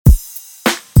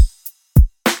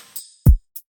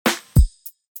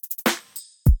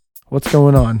What's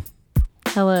going on?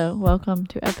 Hello, welcome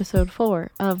to episode 4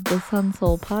 of the Sun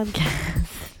Soul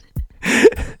podcast.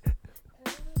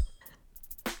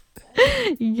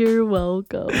 You're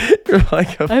welcome. You're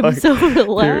like a I'm so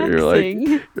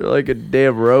relaxing. You're like a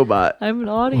damn robot. I'm an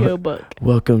audiobook.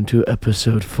 Welcome to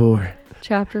episode 4.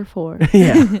 Chapter 4.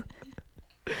 Yeah.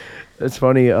 It's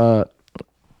funny,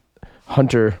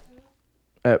 Hunter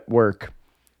at work.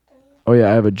 Oh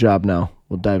yeah, I have a job now.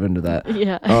 We'll dive into that.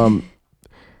 Yeah.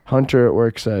 Hunter at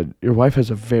work said, your wife has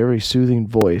a very soothing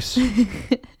voice.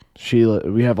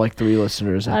 We have like 3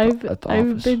 listeners at the office.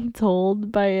 I've been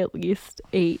told by at least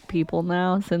 8 people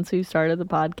now since we started the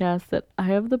podcast that I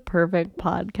have the perfect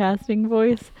podcasting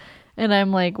voice, and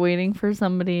I'm like waiting for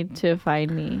somebody to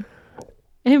find me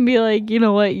and be like, you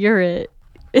know what, you're it.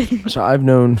 So I've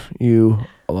known you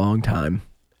a long time,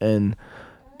 and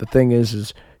the thing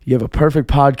is you have a perfect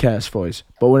podcast voice,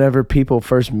 but whenever people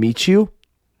first meet you,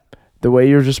 the way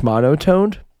you're just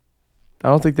monotoned, I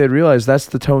don't think they'd realize that's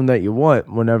the tone that you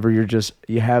want whenever you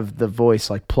have the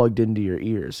voice like plugged into your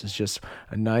ears. It's just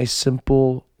a nice,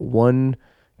 simple, one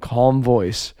calm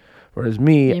voice. Whereas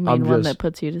me, You mean one that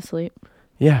puts you to sleep?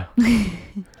 Yeah.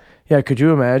 Yeah, could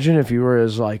you imagine if you were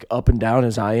as like up and down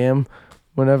as I am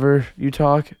whenever you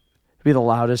talk? It'd be the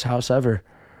loudest house ever.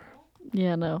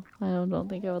 Yeah, no, I don't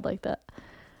think I would like that.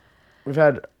 We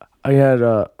had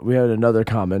another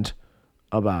comment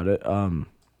about it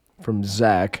from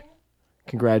Zach.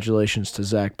 Congratulations to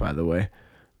Zach, by the way,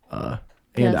 and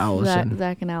yes, Allison.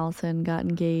 Zach and Allison got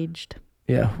engaged.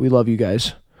 Yeah, we love you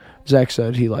guys. Zach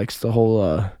said he likes the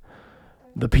whole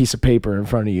the piece of paper in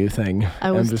front of you thing.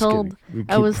 I was told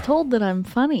that I'm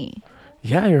funny.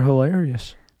 Yeah, you're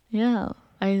hilarious. Yeah,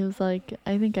 I was like,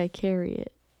 I think I carry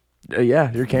it.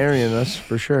 Yeah, you're carrying us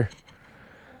for sure.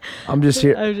 I'm just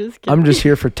here. I'm just kidding. I'm just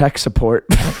here for tech support.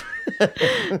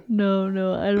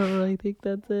 No, I don't really think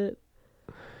that's it.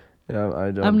 Yeah,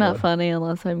 I don't. I'm not funny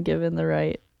unless I'm given the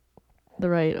right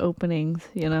openings,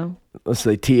 you know. Unless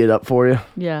they tee it up for you.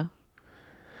 Yeah.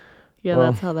 Yeah,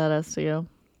 Well, that's how that has to go.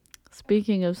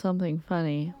 Speaking of something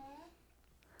funny,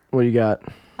 what do you got?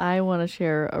 I want to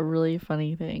share a really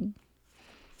funny thing.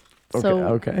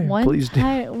 Okay.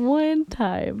 One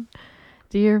time,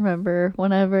 do you remember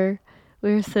whenever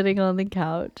we were sitting on the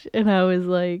couch and I was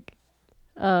like,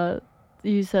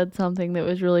 you said something that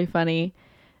was really funny,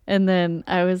 and then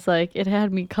I was like, it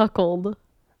had me cuckold.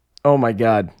 Oh my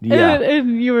God. Yeah.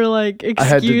 And you were like,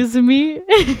 excuse me?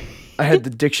 I had the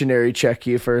dictionary check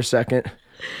you for a second.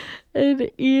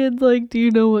 And Ian's like, do you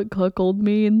know what cuckold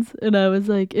means? And I was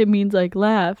like, it means like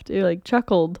laughed, or like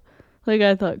chuckled. Like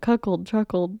I thought cuckold,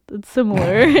 chuckled, it's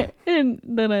similar. And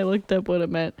then I looked up what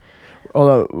it meant.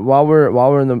 Although while we're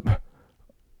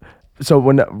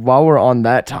on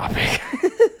that topic,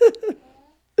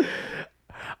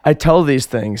 I tell these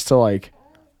things to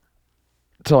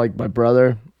my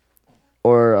brother,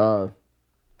 or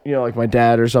like my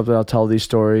dad or something. I'll tell these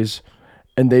stories,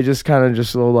 and they just kind of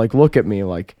just like look at me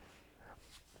like.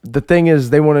 The thing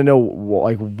is, they want to know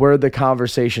like where the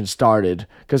conversation started,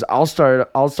 because I'll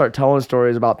start telling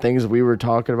stories about things we were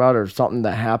talking about or something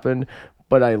that happened,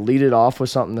 but I lead it off with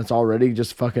something that's already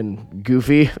just fucking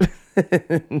goofy, and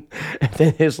then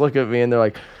they just look at me and they're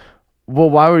like, "Well,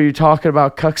 why were you talking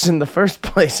about cucks in the first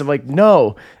place?" I'm like,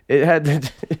 "No, it had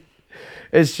to."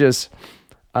 It's just,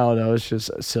 I don't know. It's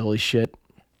just silly shit.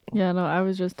 Yeah, no, I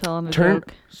was just telling a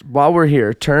joke. While we're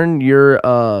here, turn your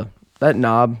that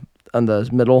knob on the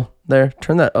middle there,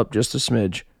 turn that up just a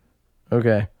smidge.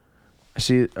 Okay. I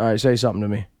see. All right, say something to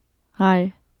me.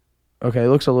 Hi. Okay, it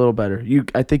looks a little better.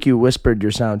 I think you whispered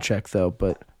your sound check though,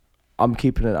 but I'm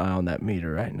keeping an eye on that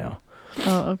meter right now.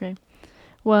 Oh, okay.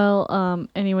 Well,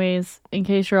 anyways, in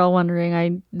case you're all wondering,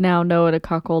 I now know what a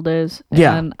cuckold is.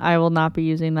 Yeah. And I will not be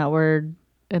using that word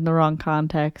in the wrong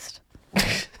context.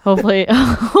 Hopefully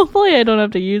I don't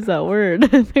have to use that word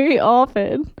very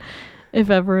often, if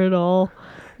ever at all.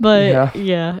 But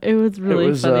yeah, it was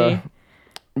really funny.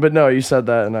 But no, you said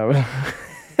that, and I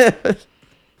was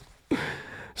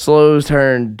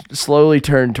slowly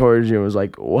turned towards you and was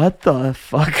like, "What the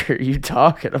fuck are you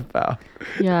talking about?"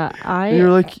 Yeah, you were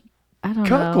like, I don't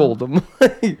cuckold. know.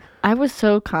 I was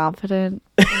so confident.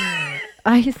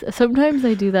 Sometimes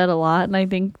I do that a lot, and I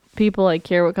think people like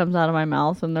hear what comes out of my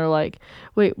mouth, and they're like,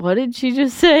 "Wait, what did she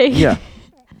just say?" Yeah,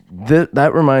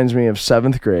 that reminds me of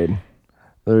 7th grade.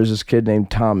 There was this kid named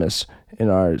Thomas in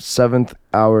our 7th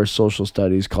hour social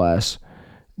studies class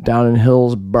down in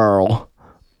Hillsborough,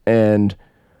 and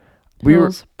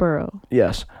Hillsborough.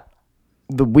 Yes.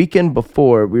 The weekend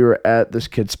before, we were at this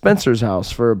kid Spencer's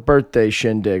house for a birthday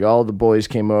shindig. All the boys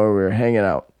came over. We were hanging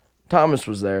out. Thomas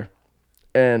was there.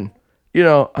 And you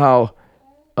know how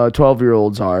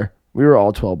 12-year-olds are. We were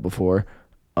all 12 before.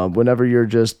 Whenever you're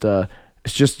just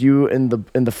it's just you and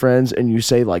the friends, and you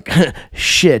say like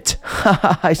shit.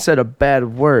 I said a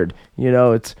bad word.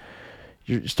 It's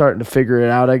you're starting to figure it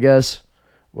out, I guess.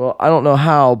 Well, I don't know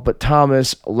how, but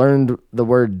Thomas learned the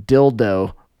word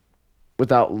dildo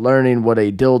without learning what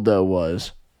a dildo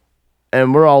was.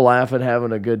 And we're all laughing,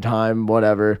 having a good time,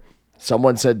 whatever.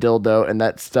 Someone said dildo, and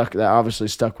that obviously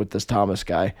stuck with this Thomas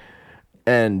guy.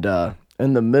 And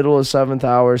in the middle of 7th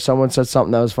hour, someone said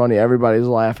something that was funny. Everybody's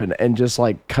laughing, and just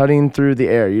like cutting through the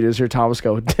air, you just hear Thomas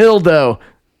go, dildo.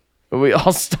 And we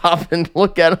all stop and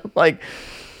look at him like,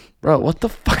 bro, what the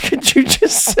fuck did you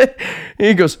just say? And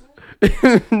he goes,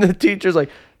 the teacher's like,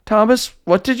 Thomas,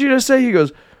 what did you just say? He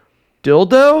goes,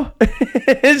 dildo?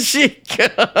 And she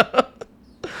goes,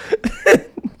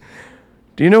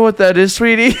 do you know what that is,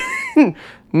 sweetie?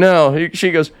 No.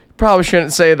 She goes, probably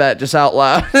shouldn't say that just out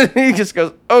loud. He just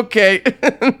goes, okay.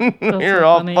 You're so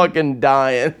all funny. fucking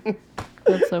dying.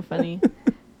 That's so funny.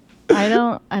 I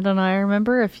don't know. I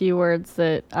remember a few words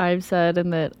that I've said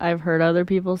and that I've heard other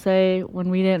people say when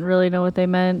we didn't really know what they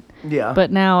meant. Yeah.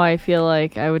 But now I feel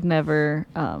like I would never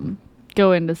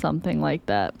go into something like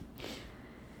that.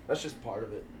 That's just part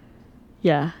of it.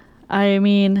 Yeah. I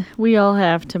mean, we all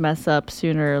have to mess up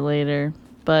sooner or later,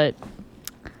 but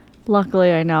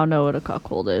luckily I now know what a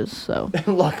cuckold is, so.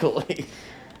 Luckily.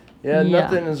 Yeah, Yeah.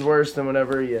 nothing is worse than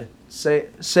whenever you say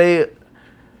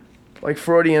like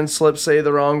Freudian slip, say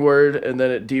the wrong word, and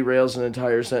then it derails an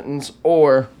entire sentence,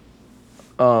 or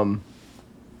you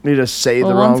just say the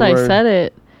wrong once word. I said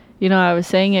it, I was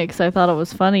saying it because I thought it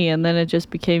was funny, and then it just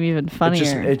became even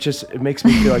funnier. It makes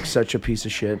me feel like such a piece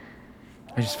of shit.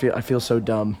 I feel so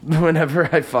dumb whenever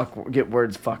I get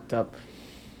words fucked up.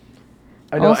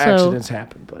 I know Also- accidents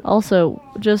happen, but Also,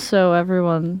 just so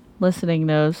everyone listening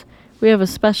knows, we have a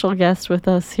special guest with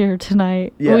us here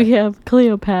tonight. Yeah. We have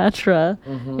Cleopatra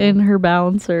in her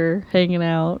bouncer hanging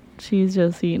out. She's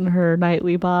just eating her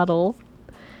nightly bottle.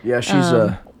 yeah, she's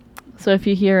So if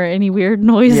you hear any weird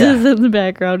noises Yeah. in the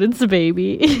background, it's the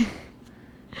baby.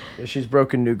 she's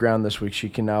broken new ground this week. She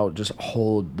can now just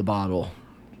hold the bottle.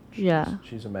 Yeah.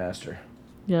 She's a master.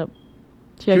 Yep.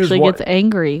 She She was actually one- gets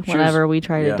angry she whenever was- we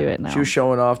try Yeah. to do it now. She was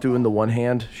showing off doing the one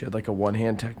hand. She had like a one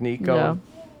hand technique going. Yeah.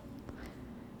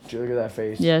 Did you look at that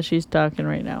face? Yeah, she's talking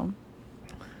right now.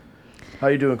 How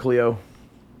you doing, Cleo?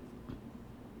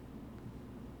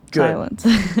 Good. Silence.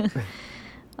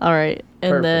 All right.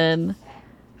 And Perfect.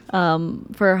 then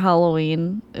for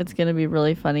Halloween, it's going to be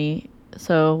really funny.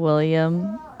 So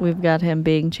William, we've got him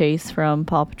being Chase from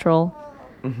Paw Patrol.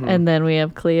 Mm-hmm. And then we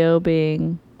have Cleo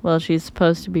being, well, she's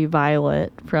supposed to be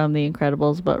Violet from The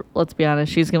Incredibles, but let's be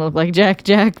honest, she's going to look like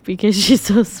Jack because she's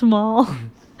so small.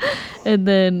 And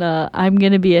then I'm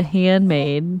going to be a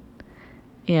handmaid.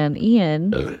 And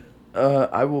Ian,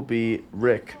 I will be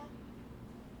Rick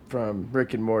from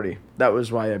Rick and Morty. That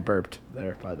was why I burped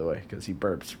there, by the way, because he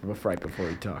burps right before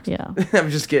he talks. yeah. I'm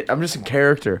just in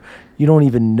character. You don't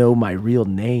even know my real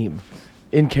name.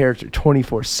 In character,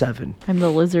 24/7. I'm the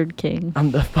Lizard King,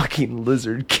 I'm the fucking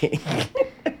Lizard King.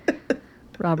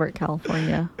 Robert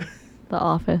California, The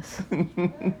Office.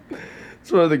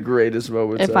 It's one of the greatest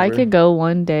moments If I ever. could go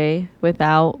one day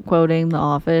without quoting The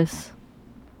Office,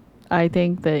 I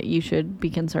think that you should be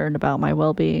concerned about my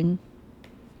well-being.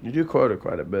 You do quote it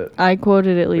quite a bit. I quote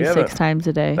it at least have 6 a- times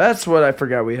a day. That's what I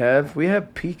forgot we have. We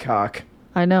have Peacock.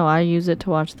 I know. I use it to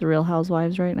watch The Real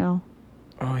Housewives right now.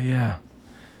 Oh, yeah.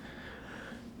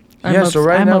 I'm So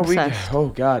right I'm now obsessed. oh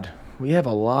God, we have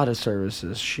a lot of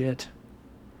services. Shit.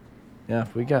 Yeah,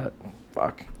 we got,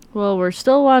 fuck. Well, we're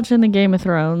still watching the Game of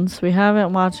Thrones. We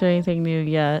haven't watched anything new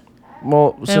yet.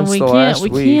 Well, And since we the can't, last we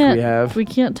week can't, we have. we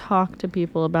can't talk to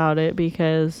people about it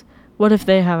because what if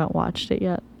they haven't watched it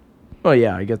yet? Oh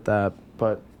yeah, I get that,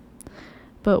 but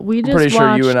But we I'm just pretty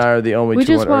watched, sure you and I are the only we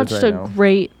two just on Earth watched right a now.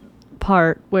 great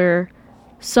part where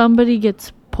somebody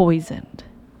gets poisoned.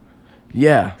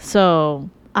 Yeah. So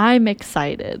I'm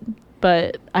excited,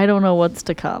 but I don't know what's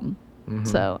to come. Mhm.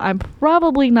 So I'm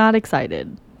probably not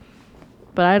excited,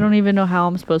 but I don't even know how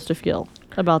I'm supposed to feel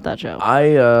about that show.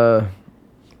 I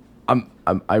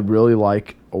really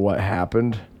like what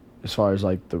happened as far as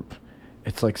like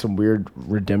it's like some weird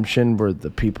redemption where the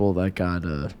people that got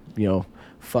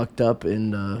fucked up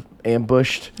and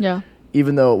ambushed, Yeah.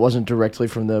 even though it wasn't directly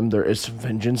from them, there is some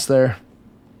vengeance there.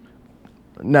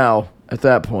 Now, at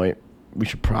that point, we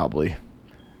should probably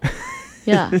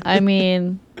Yeah. I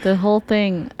mean, the whole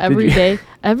thing you-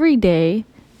 every day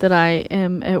that I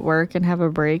am at work and have a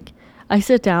break, I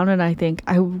sit down and I think,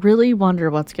 I really wonder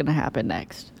what's going to happen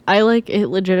next. It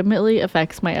legitimately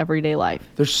affects my everyday life.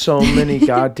 There's so many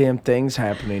goddamn things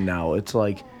happening now. It's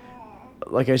like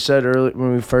I said earlier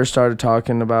when we first started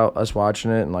talking about us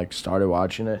watching it and like started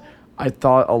watching it, I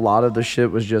thought a lot of the shit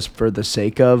was just for the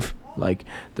sake of like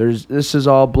this is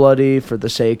all bloody for the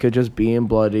sake of just being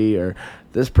bloody, or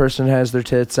this person has their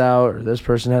tits out, or this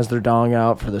person has their dong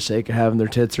out for the sake of having their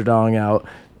tits or dong out.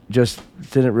 Just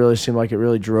didn't really seem like it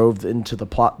really drove into the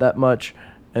plot that much.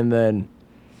 And then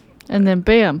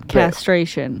bam,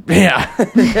 castration. Yeah,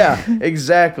 yeah,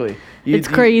 exactly. It's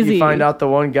crazy. You find out the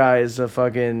one guy is a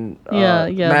fucking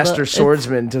master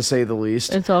swordsman, to say the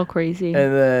least. It's all crazy.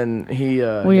 And then he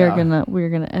we're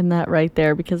gonna end that right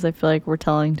there because I feel like we're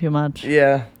telling too much.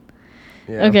 Yeah.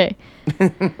 Okay.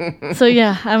 So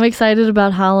yeah, I'm excited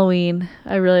about Halloween.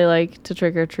 I really like to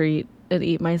trick or treat and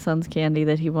eat my son's candy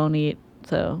that he won't eat.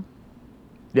 So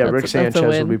yeah, Rick Sanchez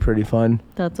will be pretty fun.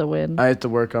 That's a win. I have to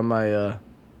work on my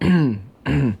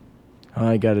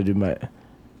I gotta do my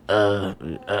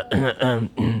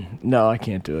no, I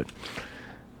can't do it.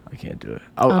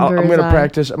 I'm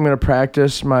gonna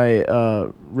practice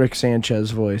my Rick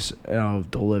Sanchez voice, and I'll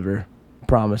deliver.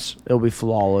 Promise, it'll be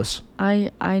flawless.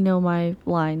 I know my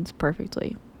lines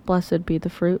perfectly. Blessed be the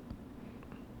fruit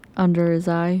under his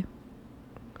eye.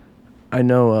 I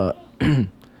know.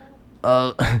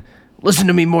 Listen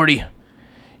to me, Morty.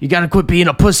 You gotta quit being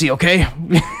a pussy, okay?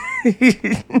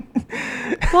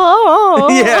 Whoa.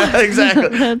 Yeah, exactly.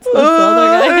 That's the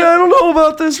other guy. I don't know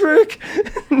about this, Rick.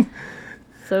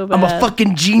 So bad. I'm a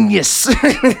fucking genius.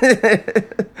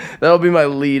 That'll be my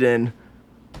lead-in.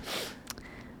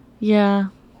 Yeah.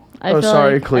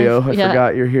 Sorry, Cleo. I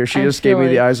forgot you're here. She just gave me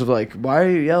the eyes of like, why are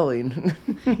you yelling?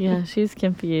 Yeah, she's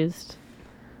confused.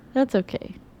 That's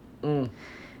okay.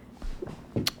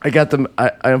 I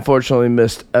unfortunately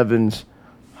missed Evan's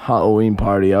Halloween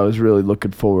party. I was really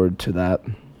looking forward to that,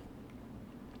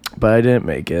 but I didn't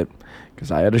make it because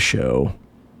I had a show.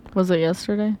 Was it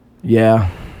yesterday?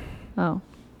 Yeah. Oh.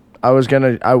 I was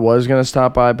gonna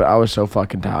stop by, but I was so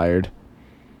fucking tired.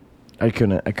 I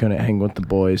couldn't hang with the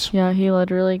boys. Yeah, he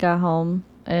literally got home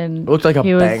and it looked like a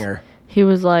banger. He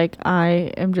was like,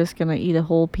 I am just gonna eat a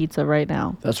whole pizza right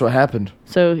now. That's what happened.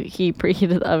 So he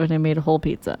preheated the oven and made a whole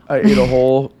pizza. I ate a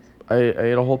whole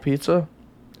pizza,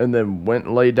 and then went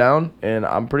and laid down, and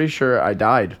I'm pretty sure I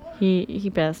died.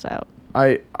 He passed out.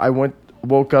 I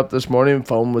woke up this morning,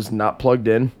 phone was not plugged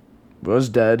in. It was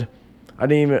dead.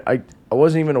 I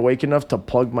wasn't even awake enough to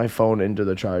plug my phone into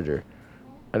the charger.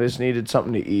 I just needed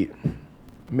something to eat.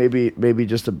 Maybe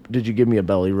did you give me a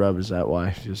belly rub? Is that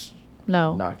why? Just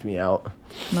no. Knocked me out.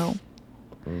 No.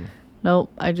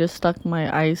 Nope. I just stuck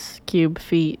my ice cube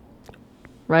feet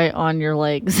right on your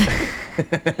legs.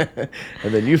 And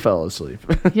then you fell asleep.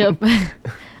 Yep.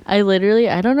 I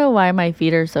don't know why my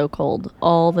feet are so cold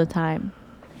all the time.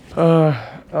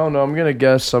 I don't know. I'm gonna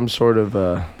guess some sort of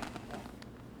I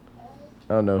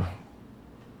don't know.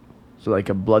 So like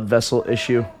a blood vessel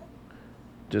issue.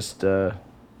 Just you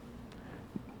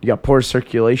got poor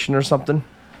circulation or something.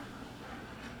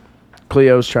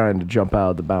 Cleo's trying to jump out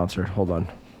of the bouncer. Hold on.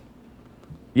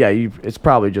 Yeah, it's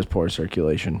probably just poor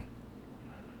circulation.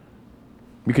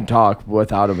 You can talk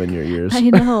without them in your ears. I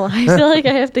know. I feel like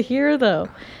I have to hear though.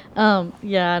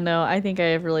 Yeah, no, I think I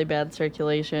have really bad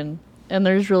circulation, and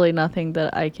there's really nothing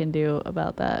that I can do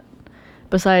about that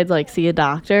besides like see a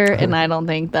doctor, and I don't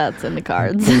think that's in the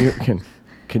cards.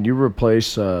 Can you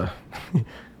replace my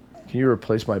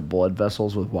blood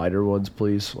vessels with wider ones,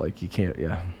 please? Like you can't.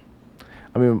 Yeah.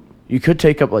 I mean, you could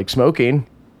take up like smoking.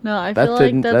 No, I feel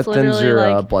like that's literally thins your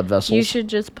like blood vessels. You should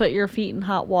just put your feet in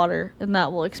hot water, and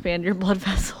that will expand your blood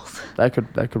vessels. That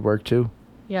could work too.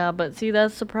 Yeah, but see,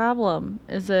 that's the problem.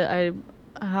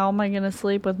 How am I gonna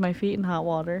sleep with my feet in hot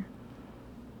water?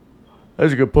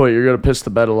 That's a good point. You're gonna piss the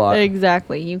bed a lot.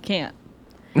 Exactly. You can't.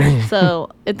 So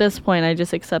at this point, I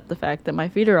just accept the fact that my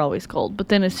feet are always cold. But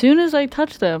then as soon as I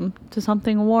touch them to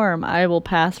something warm, I will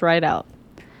pass right out.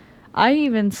 I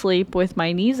even sleep with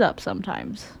my knees up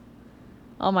sometimes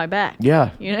on my back. Yeah.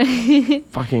 You know?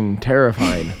 Fucking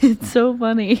terrifying. It's so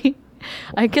funny.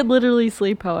 I could literally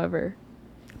sleep, however.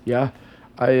 Yeah.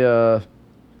 As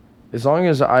long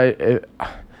as I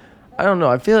don't know,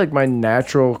 I feel like my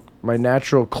natural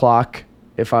clock,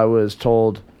 if I was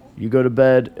told you go to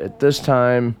bed at this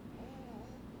time,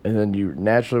 and then you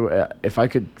naturally, if I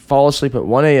could fall asleep at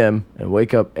 1 a.m. and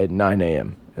wake up at 9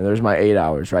 a.m., and there's my 8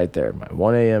 hours right there, my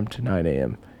 1 a.m. to 9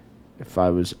 a.m., if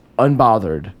I was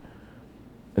unbothered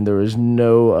and there was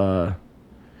no,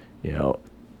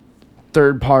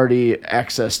 third-party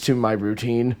access to my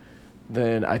routine,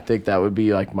 then I think that would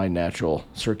be like my natural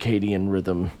circadian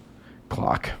rhythm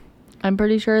clock. I'm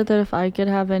pretty sure that if I could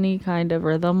have any kind of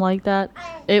rhythm like that,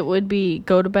 it would be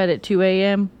go to bed at 2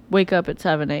 a.m., wake up at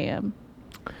 7 a.m.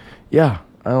 Yeah,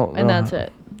 I don't know. And that's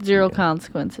it. Zero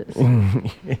consequences.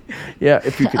 Yeah,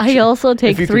 if you could. I also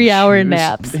take 3-hour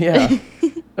naps. Yeah,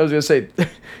 I was gonna say,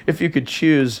 if you could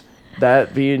choose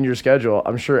that be in your schedule,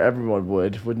 I'm sure everyone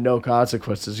would, with no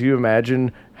consequences. Can you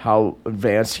imagine how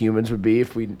advanced humans would be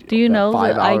if we? Do you know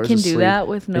that I can do that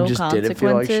with no just consequences? didn't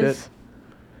feel like shit?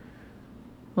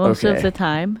 Most of Okay. the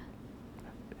time.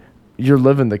 You're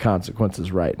living the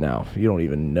consequences right now. You don't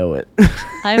even know it.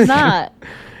 I'm not.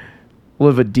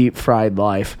 Live a deep fried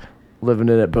life, living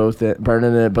it at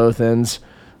burning it at both ends,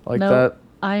 like that.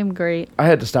 I'm great. I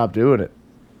had to stop doing it.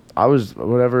 I was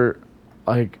whenever,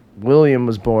 like William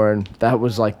was born, that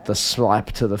was like the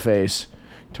slap to the face,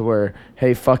 to where,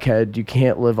 hey fuckhead, you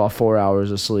can't live off 4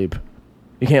 hours of sleep.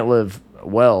 You can't live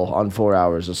well on 4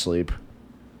 hours of sleep.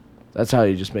 That's how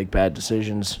you just make bad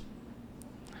decisions.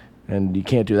 And you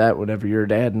can't do that whenever you're a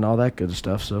dad and all that good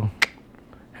stuff, so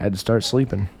had to start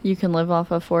sleeping. You can live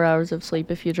off of 4 hours of sleep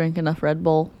if you drink enough Red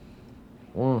Bull.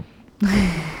 In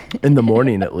the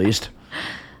morning, at least.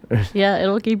 Yeah,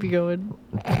 it'll keep you going.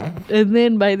 And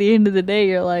then by the end of the day,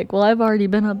 you're like, well, I've already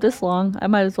been up this long. I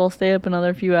might as well stay up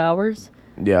another few hours.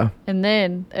 Yeah. And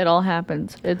then it all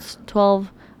happens. It's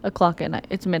 12 o'clock at night.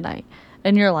 It's midnight.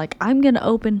 And you're like, I'm going to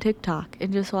open TikTok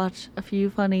and just watch a few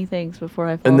funny things before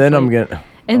I fall And then asleep.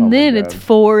 And then it's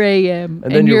 4 a.m.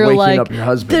 And then you're waking like, up your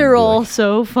husband. They're all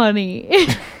so funny.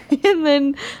 And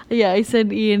then, I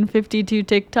send Ian 52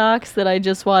 TikToks that I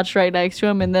just watched right next to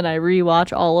him, and then I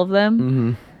rewatch all of them.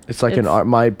 Mm-hmm. It's like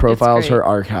my profile's her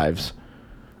archives.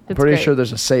 I'm pretty great. sure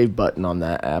there's a save button on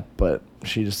that app, but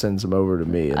she just sends them over to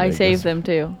me. And I save them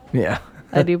too. Yeah.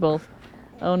 I do both.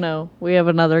 Oh no, we have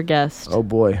another guest. Oh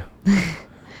boy.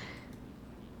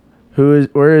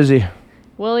 Where is he?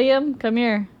 William, come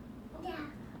here. Yeah.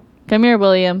 Come here,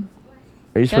 William.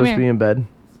 Are you supposed to be in bed?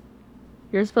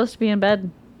 You're supposed to be in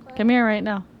bed. Come here right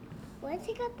now. What's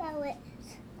it about it?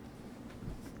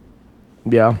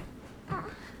 Yeah.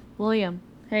 William,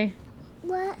 hey.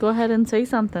 What? Go ahead and say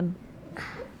something.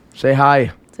 Say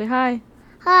hi. Say hi.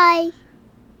 Hi.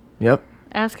 Yep.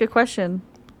 Ask a question.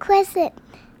 Question.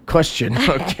 Question.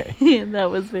 Okay.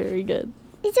 That was very good.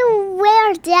 It's a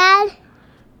where, Dad?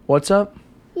 What's up?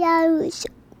 Yeah, it's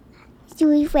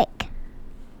really fake.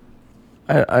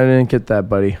 I didn't get that,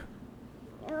 buddy.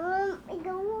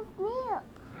 Go with me.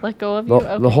 Let go of you?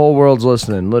 Okay. The whole world's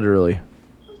listening, literally.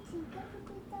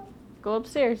 Go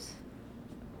upstairs.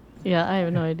 Yeah, I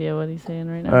have no idea what he's saying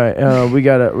right now. All right, we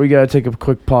gotta take a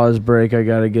quick pause break. I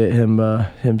gotta get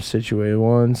him situated.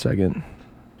 1 second.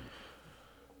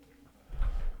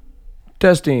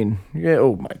 Testing. Yeah.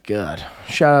 Oh my God.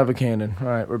 Shot out of a cannon. All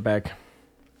right, we're back.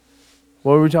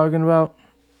 What were we talking about?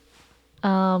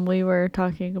 We were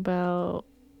talking about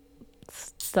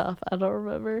stuff. I don't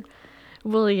remember.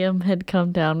 William had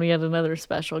come down. We had another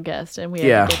special guest, and we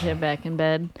had to get him back in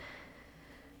bed.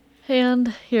 And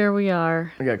here we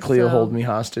are. I got Cleo hold me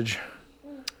hostage.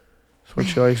 That's what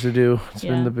she likes to do. It's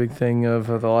been the big thing of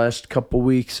the last couple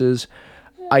weeks is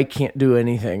I can't do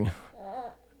anything.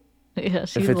 Yeah,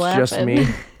 she's if it's laughing. just me,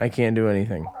 I can't do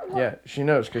anything. Yeah, she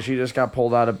knows because she just got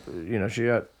pulled out of, she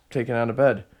got taken out of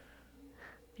bed.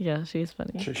 Yeah, she's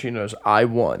funny. So she knows I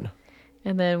won.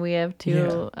 And then we have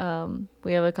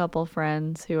we have a couple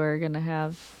friends who are going to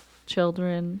have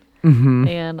children. Mm-hmm.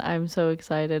 And I'm so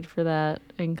excited for that.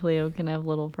 And Cleo can have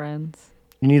little friends.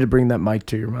 You need to bring that mic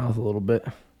to your mouth a little bit.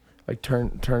 Like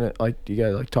turn it, like you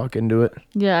gotta like talk into it.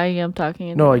 Yeah, I am talking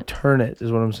into No, it. like turn it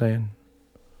is what I'm saying.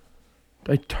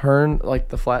 Like turn like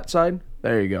the flat side.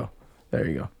 There you go.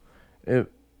 It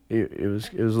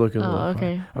was looking a little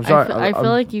okay. fine. I'm sorry. I feel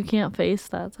like you can't face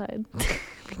that side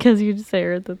because you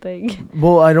stare at the thing.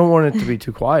 Well, I don't want it to be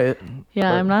too quiet.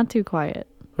 Yeah, but, I'm not too quiet.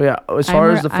 But yeah, as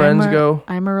far as the friends go,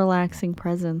 I'm a relaxing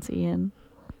presence, Ian.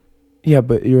 Yeah,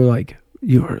 but you were like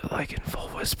in full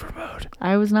whisper mode.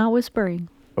 I was not whispering.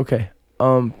 Okay.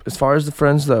 As far as the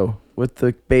friends though, with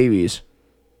the babies,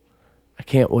 I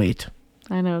can't wait.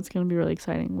 I know it's gonna be really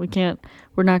exciting.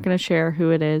 We're not gonna share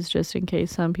who it is just in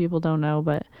case some people don't know,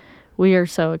 but we are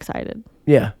so excited.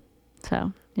 Yeah.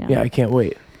 So yeah. Yeah, I can't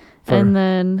wait. And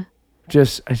then I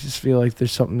just feel like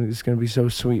there's something that's gonna be so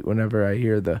sweet whenever I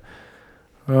hear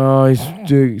I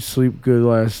did sleep good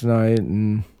last night,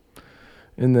 and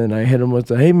then I hit him with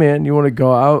hey man, you want to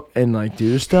go out and like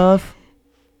do stuff,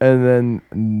 and then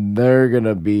they're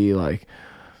gonna be like,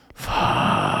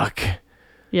 fuck.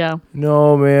 Yeah.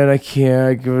 No man, I can't.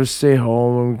 I gotta stay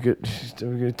home. I'm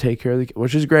gonna take care of the kid,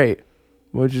 which is great.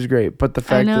 But the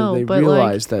fact that they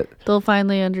realize that they'll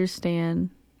finally understand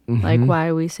like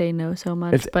why we say no so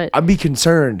much. But I'd be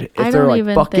concerned if I they're don't like,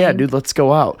 even fuck yeah, think- dude, let's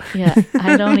go out. yeah,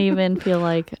 I don't even feel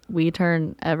like we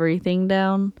turn everything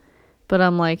down. But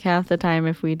I'm like, half the time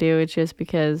if we do, it's just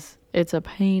because it's a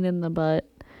pain in the butt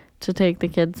to take the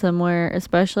kids somewhere,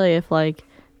 especially if like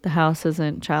the house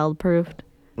isn't child-proofed.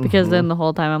 Because then the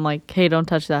whole time I'm like, hey, don't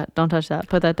touch that,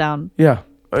 put that down, Yeah.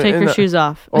 take your shoes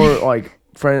off. Or like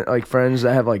friends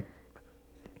that have like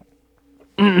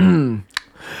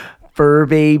fur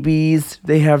babies,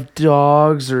 they have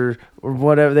dogs or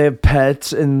whatever, they have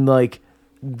pets, and like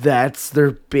that's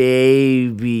their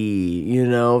baby,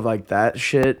 like that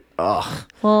shit. Ugh.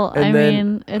 Well, And I then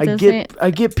mean, it's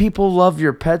I get people love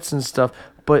your pets and stuff,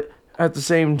 but at the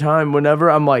same time, whenever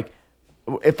I'm like,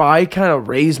 if I kind of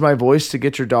raise my voice to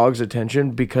get your dog's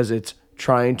attention because it's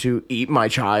trying to eat my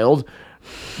child,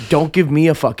 don't give me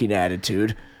a fucking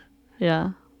attitude.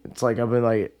 yeah. It's like I've been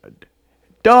like,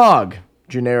 dog,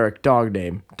 generic dog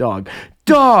name, dog,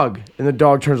 and the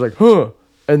dog turns like, huh,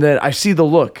 and then I see the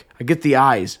look, I get the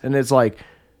eyes, and it's like,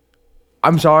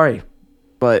 I'm sorry,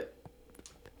 but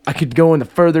I could go into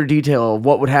further detail of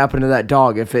what would happen to that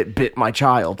dog if it bit my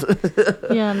child.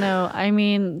 Yeah, no, I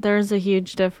mean, there's a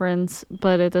huge difference,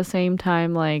 but at the same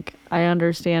time, like, I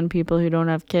understand people who don't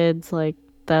have kids, like,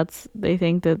 they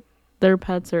think that their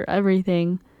pets are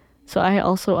everything. So I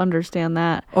also understand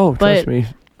that. Oh, trust me.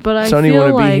 But I Sonny feel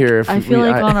wouldn't like be here if I feel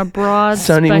like on a broad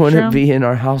Sonny spectrum. wouldn't be in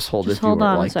our household Just if you hold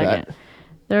weren't on like a second. that.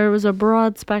 There was a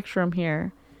broad spectrum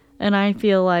here, and I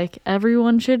feel like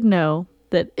everyone should know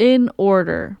that in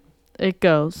order it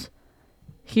goes: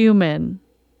 human,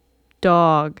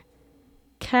 dog,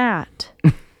 cat,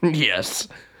 Yes.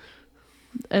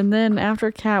 and then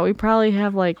after cat we probably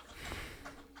have like,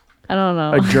 I don't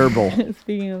know. A gerbil.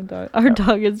 Speaking of dog, our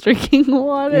dog is drinking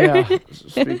water. Yeah.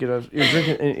 Speaking of, you're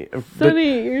drinking.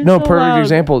 Sonny, you're no, so perfect loud.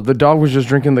 example. The dog was just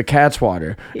drinking the cat's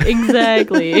water.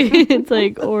 Exactly. It's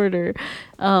like order.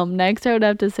 Next I would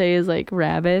have to say is like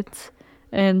rabbits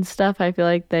and stuff. I feel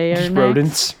like they are Just next.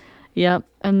 rodents. Yep.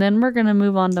 And then we're gonna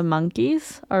move on to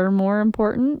monkeys are more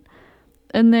important.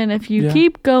 And then if you Yeah.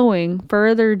 keep going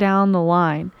further down the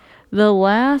line, the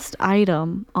last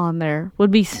item on there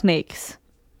would be snakes.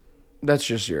 That's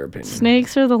just your opinion.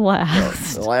 Snakes are the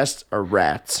last. The last are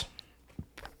rats.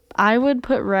 I would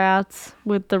put rats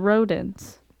with the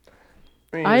rodents.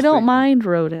 mean, I it's don't the- mind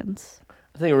rodents.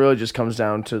 I think it really just comes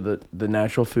down to the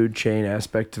natural food chain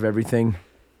aspect of everything.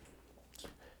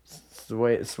 It's the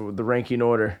way it's the ranking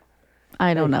order.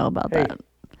 I don't know about hey. that.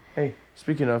 Hey,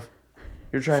 speaking of,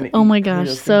 you're trying to. Oh eat my potatoes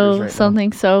gosh, fingers so right now.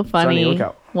 something so funny. look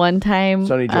out. One time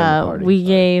Sonny joined the party. we Sorry.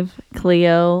 gave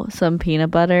Cleo some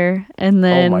peanut butter, and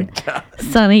Oh my then god.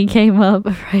 Sonny came up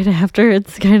right after.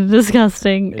 It's kind of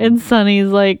disgusting. And Sonny's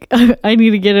like, I need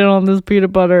to get in on this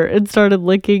peanut butter, and started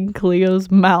licking Cleo's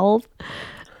mouth.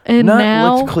 And Not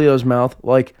now licked Cleo's mouth,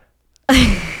 like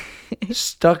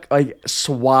stuck, like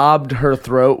swabbed her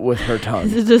throat with her tongue.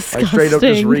 It's disgusting. Like straight up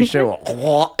just reached in,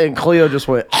 and Cleo just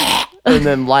went and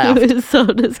then laughed. It was so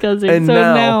disgusting. And so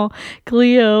now- now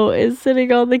Cleo is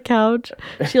sitting on the couch.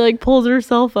 She like pulls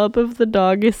herself up if the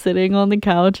dog is sitting on the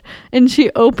couch, and she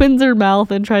opens her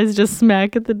mouth and tries to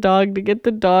smack at the dog to get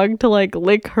the dog to like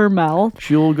lick her mouth.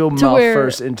 She will go mouth where-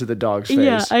 first into the dog's face.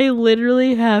 Yeah, I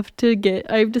literally have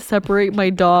to separate my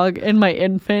dog and my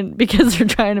infant because they're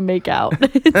trying to make out.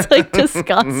 It's like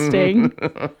disgusting.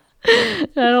 I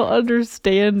don't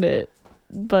understand it.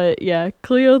 But yeah,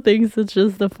 Cleo thinks it's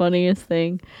just the funniest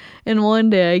thing. And one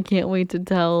day I can't wait to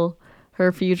tell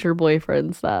her future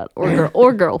boyfriends that,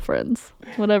 or girlfriends,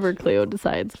 whatever Cleo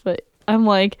decides. But I'm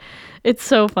like, it's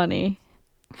so funny.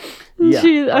 Yeah,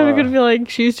 I'm gonna be like,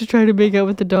 she used to try to make out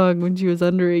with the dog when she was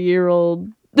under a year old.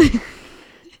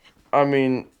 I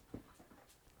mean,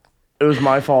 it was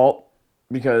my fault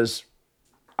because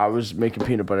I was making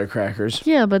peanut butter crackers.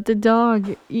 Yeah, but the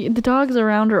dog's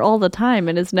around her all the time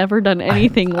and has never done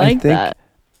anything I like think that.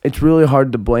 It's really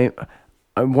hard to blame.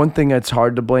 One thing that's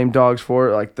hard to blame dogs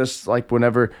for, like this, like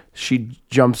whenever she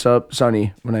jumps up,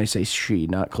 Sonny, when I say she,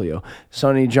 not Cleo,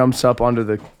 Sonny jumps up onto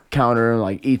the counter and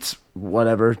like eats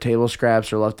whatever, table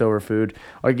scraps or leftover food.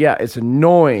 Like, yeah, it's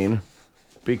annoying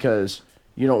because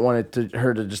you don't want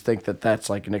her to just think that that's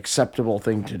like an acceptable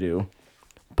thing to do.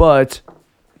 But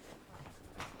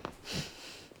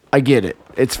I get it.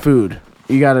 It's food.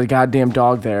 You got a goddamn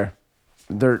dog there.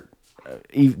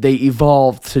 They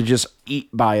evolved to just eat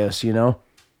by us, you know?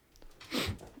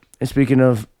 And speaking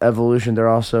of evolution, they're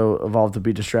also evolved to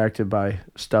be distracted by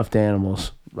stuffed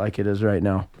animals like it is right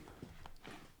now.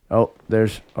 Oh,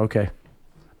 okay.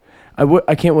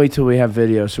 I can't wait till we have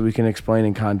video so we can explain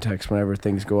in context whenever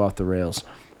things go off the rails.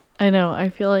 I know. I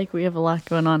feel like we have a lot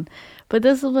going on. But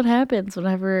this is what happens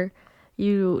whenever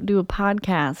you do a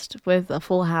podcast with a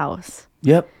full house.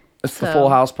 Yep. It's the So- Full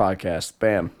House podcast.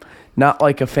 Bam. Not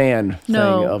like a fan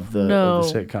No, thing of the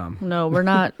sitcom. No, we're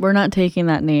not taking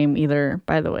that name either,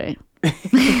 by the way. I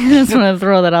just want to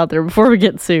throw that out there before we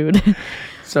get sued.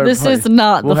 Start This playing- is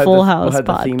not the have Full House we'll have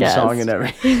the theme podcast. song and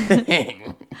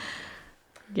everything.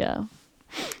 Yeah.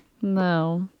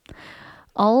 No.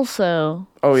 Also,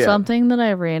 Oh, yeah. something that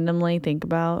I randomly think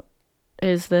about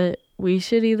is that we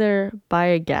should either buy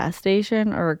a gas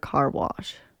station or a car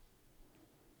wash.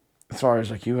 As far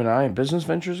as like you and I business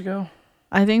ventures go,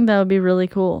 I think that would be really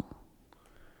cool.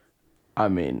 I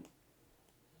mean,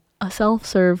 A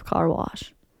self-serve car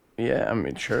wash. yeah, I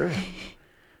mean, sure.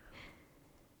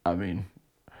 I mean,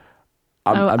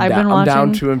 I've I'm been down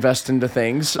watching- to invest into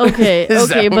things. Okay,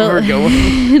 Is okay, that where but we're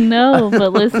going? no,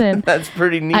 but listen, That's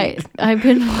pretty neat. I've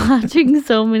been watching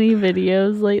so many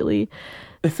videos lately.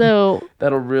 So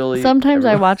That'll really. sometimes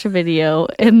I watch a video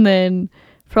and then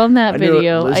from that I knew it.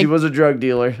 video Lizzie was a drug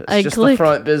dealer. It's I just click- the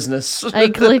front business. I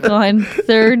click on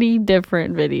 30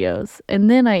 different videos and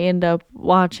then I end up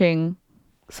watching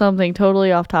something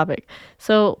totally off topic.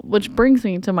 So, which brings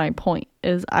me to my point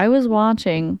is I was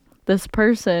watching this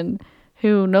person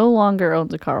who no longer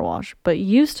owns a car wash, but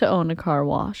used to own a car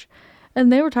wash.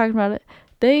 And they were talking about it.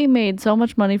 They made so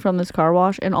much money from this car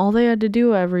wash and all they had to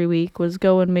do every week was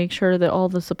go and make sure that all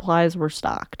the supplies were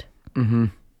stocked. Mm-hmm.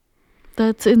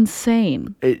 That's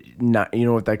insane. You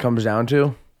know what that comes down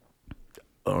to?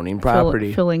 Owning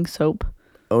property. Filling soap.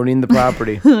 Owning the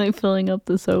property. Like filling up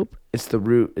the soap. It's the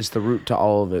root. It's the root to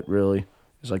all of it, really.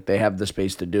 It's like they have the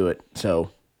space to do it. So,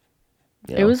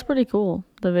 you It know, was pretty cool,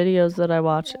 the videos that I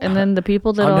watched. And then the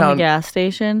people that I'm own down- the gas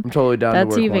station, I'm totally down to that's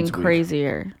work even once a week.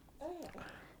 crazier.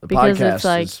 The because podcast it's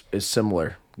like- is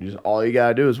similar. All you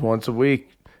gotta do is once a week,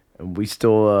 and we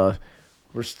still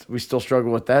we still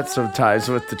struggle with that sometimes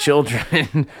with the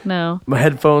children. No, My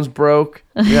headphones broke.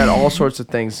 We had all sorts of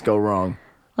things go wrong.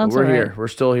 But That's we're all right. here. We're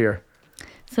still here.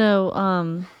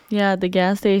 so yeah, the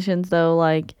gas stations though,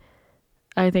 like,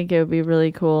 I think it would be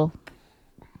really cool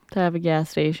to have a gas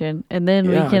station, and then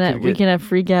Yeah, we can have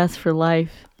free gas for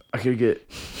life. I could get.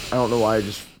 I don't know why.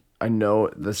 I know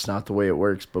that's not the way it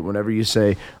works. But whenever you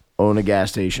say own a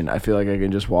gas station, I feel like I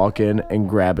can just walk in and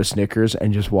grab a Snickers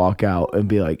and just walk out and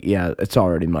be like, yeah, it's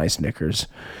already my Snickers.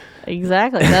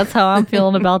 Exactly, that's how I'm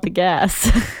feeling about the gas.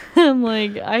 I'm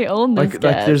like, I own this Like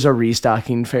gas. there's a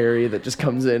restocking ferry that just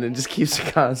comes in and just keeps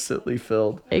it constantly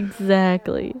filled.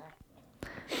 Exactly.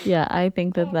 Yeah, I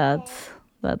think that's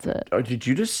it. Oh, did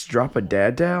you just drop a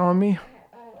dad on me?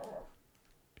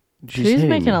 She's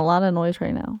making a lot of noise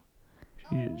right now.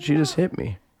 She just hit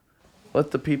me.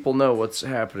 Let the people know what's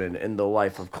happening in the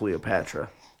life of Cleopatra.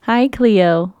 Hi,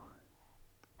 Cleo.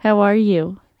 How are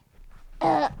you?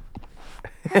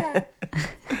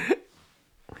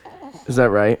 Is that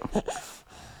right?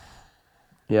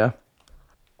 Yeah.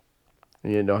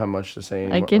 You didn't know how much to say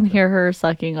anymore. I can Okay. hear her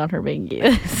sucking on her binky.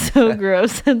 It's so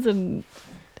gross. It's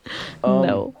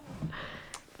no.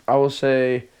 I will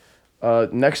say,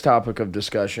 next topic of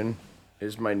discussion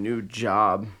is my new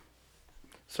job.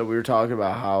 So we were talking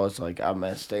about how it's like I'm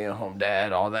a stay-at-home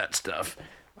dad, all that stuff.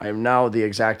 I am now the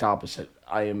exact opposite.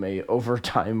 I am a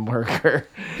overtime worker.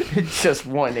 It's just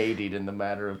 180'd in the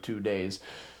matter of 2 days.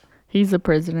 He's a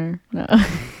prisoner. No.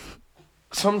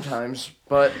 Sometimes,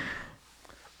 but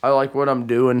I like what I'm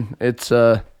doing. It's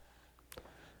high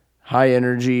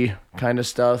energy kind of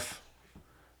stuff.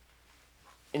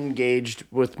 Engaged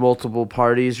with multiple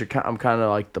parties. I'm kind of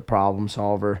like the problem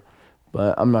solver,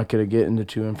 but I'm not going to get into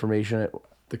too information,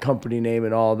 the company name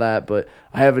and all that, but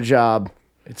I have a job.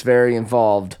 It's very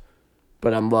involved,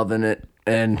 but I'm loving it,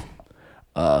 and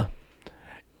I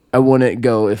wouldn't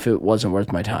go if it wasn't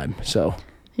worth my time. So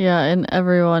Yeah, and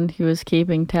everyone who is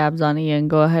keeping tabs on Ian,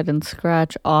 go ahead and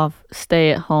scratch off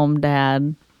stay-at-home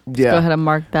dad. yeah. Go ahead and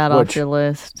mark that Which- off your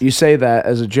list. You say that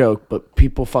as a joke, but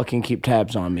people fucking keep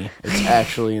tabs on me. It's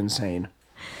actually insane.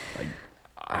 Like,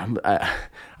 I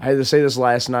had to say this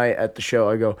last night at the show.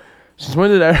 I go, since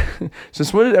when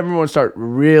did everyone start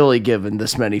really giving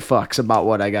this many fucks about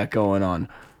what I got going on?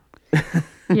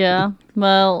 Yeah,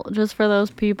 well, just for those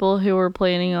people who were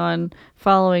planning on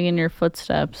following in your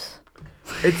footsteps.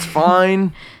 It's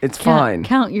fine. It's fine.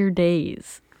 Count your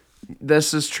days.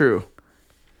 This is true.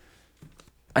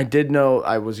 I did know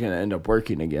I was going to end up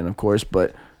working again, of course,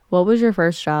 but What was your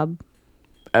first job?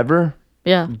 ever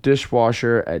Yeah,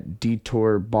 dishwasher at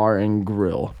Detour Bar and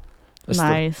Grill. That's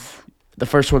nice. The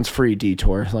first one's free,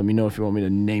 Detour. Let me know if you want me to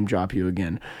name drop you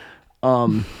again.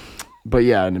 But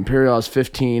yeah, in Imperial, I was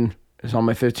 15. It's on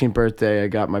my 15th birthday. I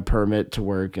got my permit to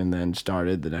work and then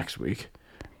started the next week.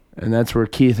 And that's where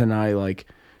Keith and I, like,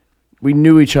 we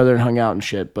knew each other and hung out and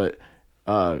shit, but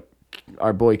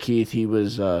our boy Keith, he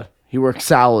worked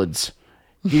salads.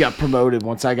 He got promoted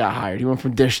once I got hired. He went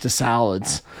from dish to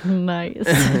salads. Nice.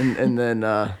 and then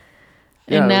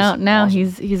and now awesome.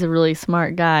 he's a really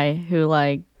smart guy who,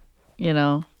 like, you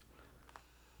know,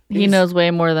 he knows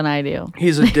way more than I do.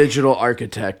 He's a digital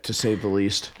architect, to say the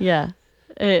least. Yeah.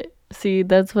 See,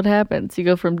 that's what happens. You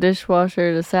go from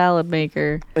dishwasher to salad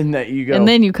maker, And that you go. and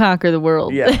then you conquer the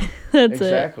world. Yeah, That's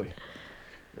exactly.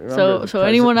 it. So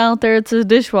anyone out there that's a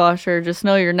dishwasher, just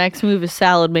know your next move is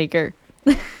salad maker.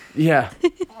 Yeah,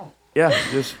 yeah.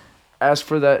 Just ask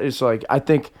for that. It's like I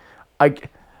think,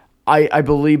 I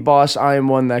believe, boss. I am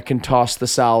one that can toss the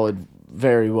salad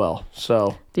very well.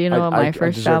 So Do you know what my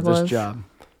first job was? This job.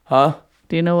 Huh?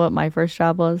 Do you know what my first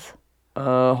job was?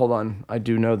 Hold on. I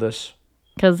do know this.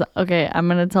 Because, okay, I'm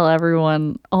going to tell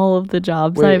everyone all of the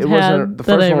jobs Wait, I've it had wasn't the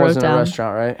that first I one wrote wasn't down. a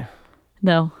restaurant, right?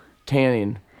 No.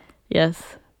 Tanning Yes.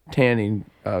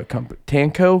 company.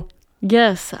 Tanco.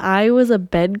 Yes, I was a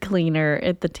bed cleaner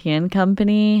at the Tan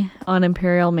Company on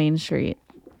Imperial Main Street.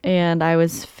 And I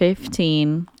was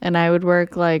 15, and I would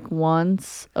work like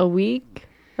once a week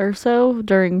or so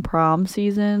during prom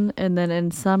season. And then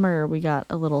in summer, we got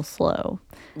a little slow.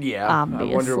 Yeah,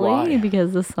 Obviously, I wonder why.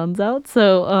 because the sun's out.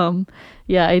 So,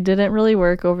 yeah, I didn't really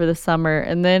work over the summer.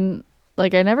 And then,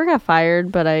 like, I never got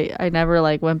fired, but I never,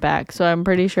 like, went back. So I'm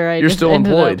pretty sure You're just still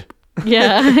ended employed.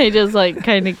 Yeah, I just, like,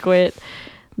 kind of quit.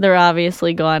 They're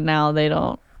obviously gone now. They're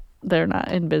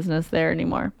not in business there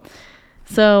anymore.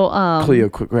 So, Cleo,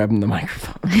 quit grabbing the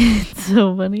microphone. it's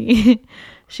so funny.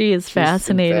 She is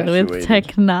fascinated with infatuated.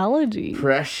 technology.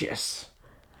 Precious.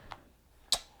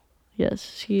 Yes,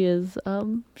 she is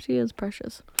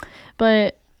precious.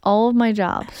 But all of my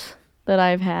jobs that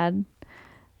I've had,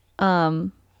 I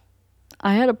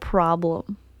had a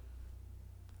problem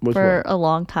Which for one? a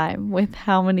long time with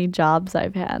how many jobs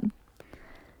I've had.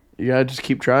 You gotta just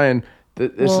keep trying.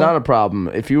 It's Well- not a problem.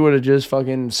 If you would have just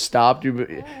fucking stopped,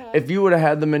 if you would have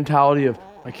had the mentality of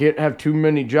I can't have too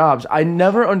many jobs, I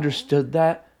never understood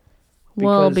that.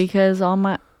 Because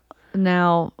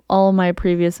all of my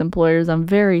previous employers, I'm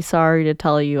very sorry to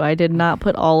tell you, I did not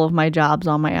put all of my jobs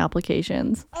on my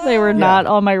applications. They were not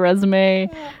on my resume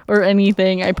or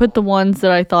anything. I put the ones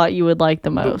that I thought you would like the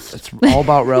most. It's all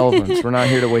about relevance. We're not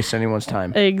here to waste anyone's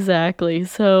time. Exactly.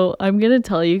 So I'm going to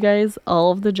tell you guys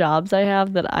all of the jobs I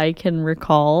have that I can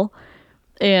recall.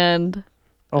 And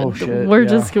Oh shit. we're yeah.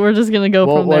 just going to go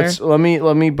from there.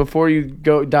 Let me before you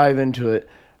go dive into it.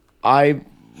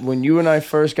 When you and I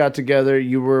first got together,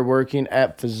 you were working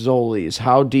at Fazoli's.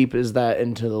 How deep is that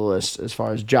into the list as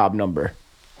far as job number?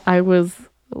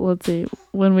 Let's see,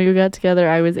 when we got together,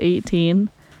 I was 18,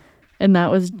 and that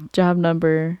was job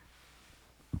number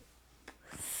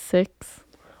 6.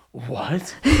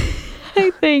 What?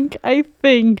 I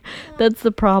think that's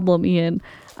the problem, Ian.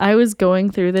 I was going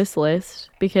through this list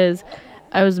because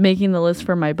I was making the list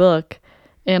for my book,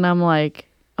 and I'm like,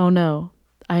 oh no,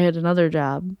 I had another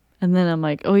job. And then I'm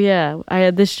like, oh yeah, I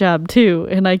had this job too.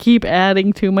 And I keep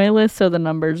adding to my list, so the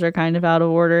numbers are kind of out of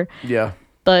order. Yeah.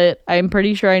 But I'm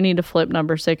pretty sure I need to flip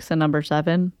number 6 and number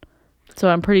 7. So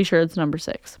I'm pretty sure it's number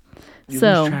 6. You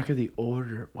So lose track of the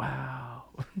order. Wow.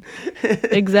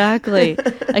 exactly.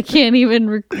 I can't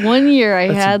even 1 year I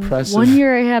That's had impressive. 1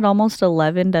 year I had almost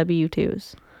 11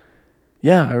 W2s.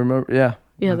 Yeah, I remember. Yeah.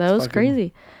 Yeah, that was fucking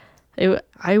crazy.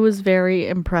 I was very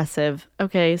impressive.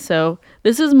 Okay, so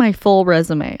this is my full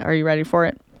resume. Are you ready for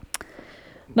it?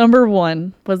 Number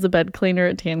 1 was a bed cleaner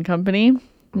at Tan Company.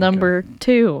 Number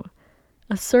 2,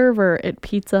 a server at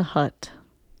Pizza Hut.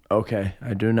 Okay,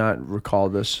 I do not recall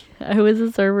this. I was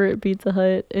a server at Pizza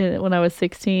Hut when I was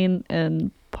 16 and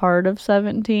part of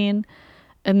 17.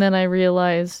 And then I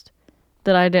realized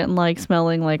that I didn't like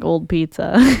smelling like old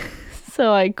pizza.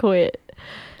 So I quit.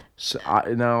 So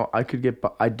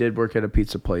I did work at a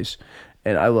pizza place,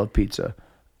 and I love pizza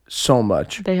so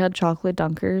much. They had chocolate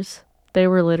dunkers. They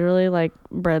were literally like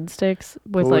breadsticks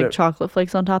with like chocolate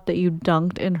flakes on top that you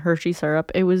dunked in Hershey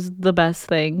syrup. It was the best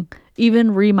thing.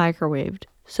 Even re-microwaved.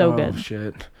 So good. Oh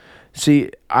shit.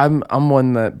 See, I'm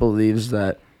one that believes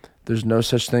that there's no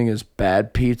such thing as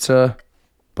bad pizza,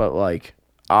 but like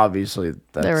obviously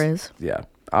There is. Yeah.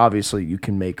 Obviously you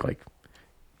can make like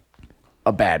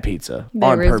a bad pizza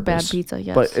on There is purpose. bad pizza,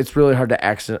 yes. But it's really hard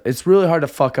to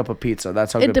fuck up a pizza.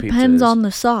 That's how It good pizza is. depends on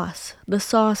the sauce. The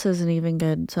sauce isn't even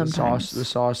good sometimes. The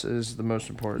sauce is the most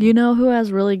important. You know who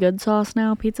has really good sauce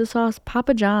now? Pizza sauce?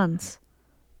 Papa John's.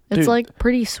 It's Dude, like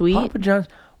pretty sweet. Papa John's.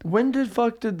 When did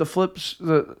the flip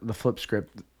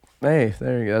script? Hey,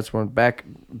 there you go. That's one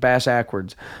bass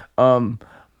backwards.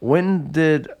 When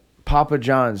did Papa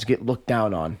John's get looked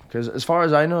down on? Because as far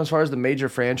as I know, as far as the major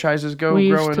franchises go, We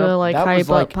growing used to up, like that hype was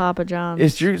up like Papa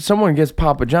John's. if someone gets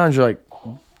Papa John's, you're like,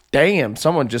 damn,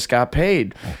 someone just got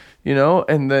paid,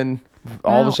 and then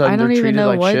all of a sudden I they're don't even treated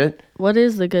know like shit. what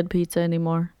is the good pizza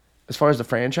anymore. As far as the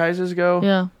franchises go,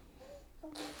 Yeah,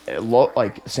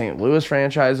 like St. Louis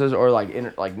franchises or like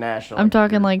national. I'm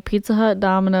talking like Pizza Hut,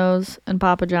 Domino's, and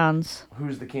Papa John's.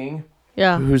 Who's the king?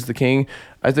 Yeah, Who's the king?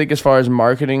 I think as far as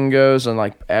marketing goes and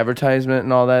like advertisement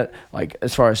and all that, like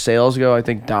as far as sales go, I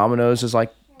think Domino's is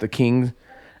like the king.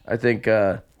 I think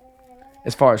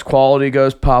as far as quality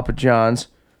goes, Papa John's,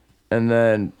 and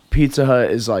then Pizza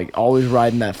Hut is like always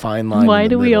riding that fine line. why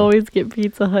do we middle. always get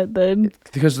Pizza Hut then?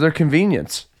 Because of their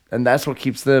convenience, and that's what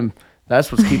keeps them.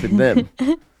 That's what's keeping them.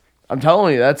 I'm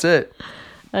telling you, that's it.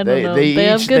 I don't know. They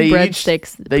have good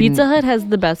breadsticks. Pizza Hut has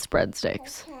the best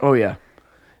breadsticks. Oh yeah.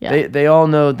 Yeah. They all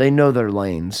know their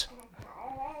lanes.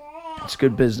 It's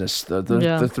good business.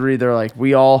 The three, they're like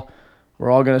we're all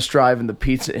gonna strive in the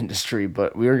pizza industry,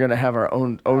 but we're gonna have our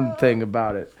own thing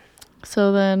about it.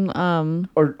 So then,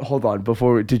 Or hold on,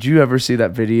 did you ever see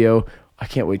that video? I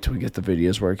can't wait till we get the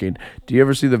videos working. Do you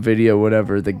ever see the video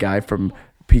whenever the guy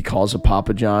he calls a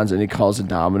Papa John's and he calls a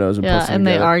Domino's and puts them and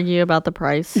they together? argue about the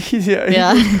price.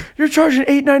 Yeah. You're charging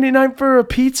 $8.99 for a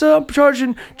pizza. I'm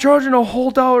charging a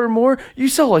whole $1 more. You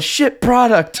sell a shit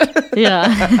product.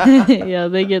 Yeah. Yeah,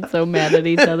 they get so mad at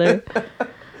each other.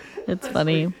 It's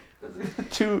funny.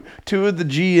 Two of the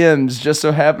GMs just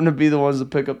so happen to be the ones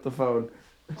that pick up the phone.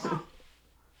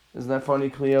 Isn't that funny,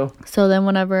 Cleo? So then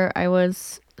whenever I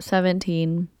was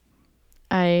 17,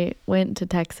 I went to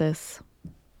Texas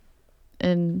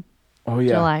in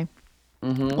July.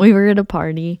 Mm-hmm. We were at a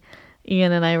party.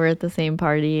 Ian and I were at the same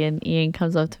party, and Ian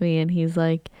comes up to me and he's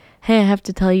like, hey, I have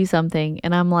to tell you something.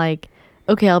 And I'm like,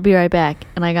 okay, I'll be right back.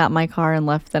 And I got my car and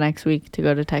left the next week to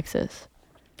go to Texas.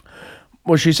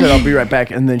 Well, she said, I'll be right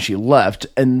back, and then she left,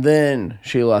 and then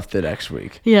she left the next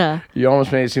week. Yeah. You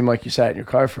almost made it seem like you sat in your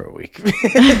car for a week.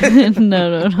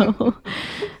 No.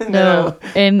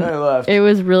 And I left. it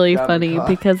was really Got funny caught.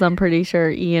 because I'm pretty sure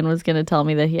Ian was going to tell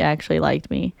me that he actually liked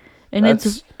me. And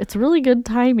That's- it's really good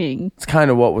timing. It's kind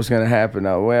of what was going to happen.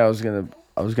 The way I was going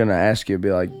to ask you,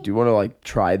 be like, do you want to, like,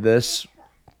 try this?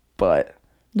 But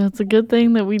That's a good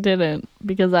thing that we didn't,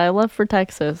 because I left for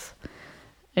Texas.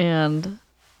 And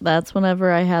that's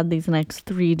whenever I had these next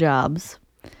 3 jobs.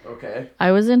 okay.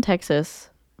 I was in Texas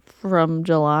from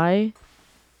July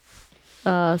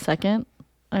 2nd.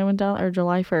 I went down, or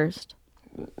July 1st.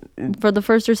 For the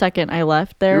 1st or 2nd, I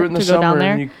left You there were in the to go summer down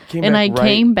there. and you came And back I right-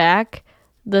 came back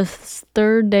the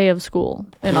 3rd day of school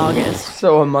in August.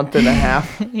 So a month and a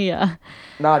half. Yeah.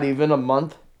 Not even a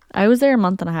month. I was there a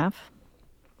month and a half.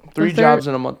 3 third- jobs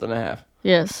in a month and a half.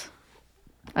 Yes.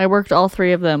 I worked all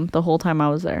 3 of them the whole time I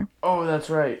was there. Oh, that's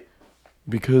right.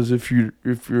 Because if you're not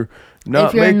If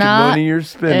you're making not- money, you're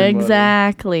spending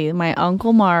Exactly. My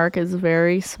Uncle Mark is a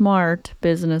very smart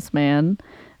businessman,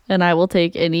 and I will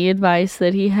take any advice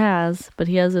that he has. But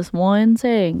he has this one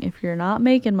saying: if you're not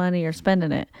making money, you're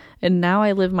spending it. And now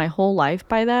I live my whole life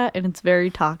by that, and it's very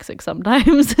toxic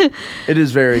sometimes. money. It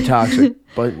is very toxic,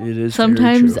 but it is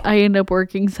Sometimes very true. I end up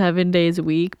working 7 days a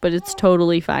week, but it's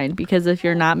totally fine because if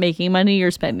you're not making money,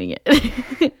 you're spending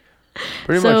it.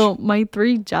 Pretty So much. my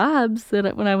 3 jobs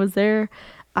when I was there,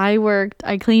 I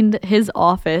cleaned his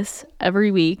office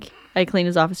every week. I cleaned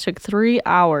his office. Took 3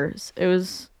 hours. It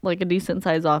was like a decent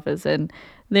sized office, and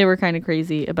they were kind of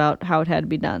crazy about how it had to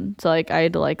be done. So like I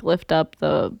had to like lift up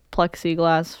the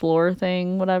plexiglass floor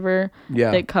thing, whatever,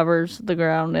 Yeah. that covers the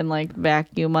ground, and like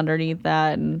vacuum underneath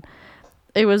that, and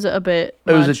it was a bit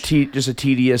It was much. just a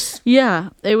tedious. Yeah,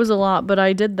 it was a lot, but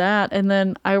I did that, and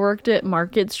then I worked at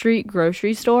Market Street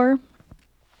grocery store,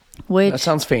 which That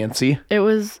sounds fancy. it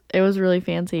was really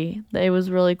fancy. It was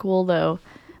really cool though.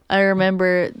 I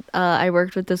remember I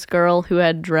worked with this girl who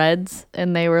had dreads,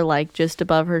 and they were like just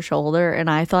above her shoulder, and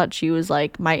I thought she was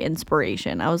like my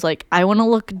inspiration. I was like, I want to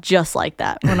look just like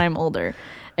that when I'm older.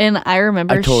 And I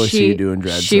remember I totally see you doing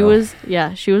dreads, She though. was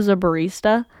a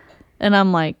barista, and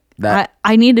I'm like, That-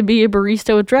 I need to be a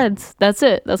barista with dreads. That's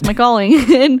it. That's my calling.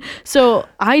 And so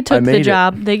I took the made it.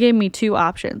 job. They gave me 2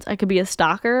 options. I could be a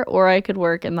stocker, or I could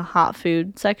work in the hot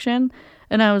food section.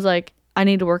 And I was like, I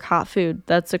need to work hot food.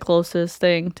 That's the closest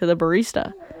thing to the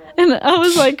barista. And I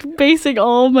was like basing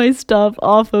all my stuff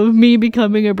off of me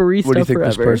becoming a barista What do you think forever.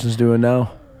 this person's doing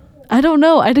now? I don't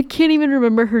know. can't even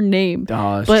remember her name.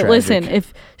 Oh, it's But listen, tragic.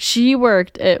 if she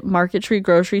worked at Market Street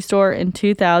grocery store in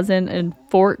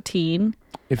 2014,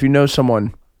 If you know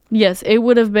someone Yes, it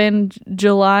would have been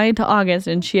July to August,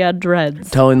 and she had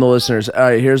dreads. Telling the listeners, all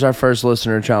right, here's our first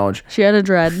listener challenge. She had a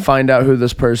dread. Find out who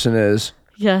this person is.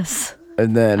 Yes.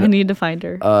 And then I need to find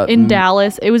her. In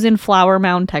Dallas. It was in Flower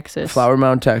Mound, Texas. Flower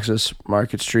Mound, Texas,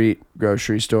 Market Street,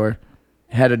 grocery store.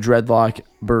 Had a dreadlock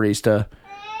barista.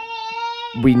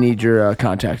 We need your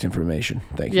contact information.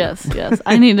 Thank you. Yes.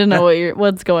 I need to know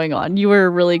what's going on. You were a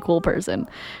really cool person.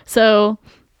 So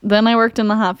then I worked in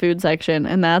the hot food section,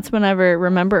 and that's whenever,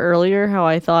 remember earlier how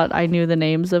I thought I knew the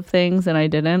names of things and I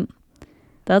didn't?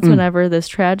 That's whenever this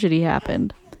tragedy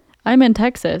happened. I'm in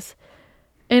Texas,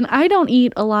 and I don't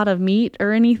eat a lot of meat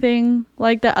or anything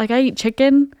like that. Like, I eat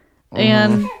chicken,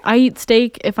 and I eat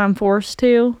steak if I'm forced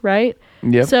to, right?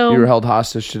 Yep, so, you were held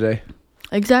hostage today.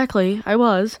 Exactly, I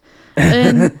was.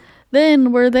 And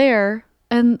then we're there,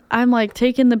 and I'm like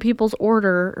taking the people's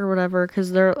order or whatever,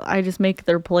 because I just make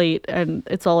their plate, and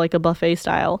it's all like a buffet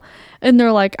style. And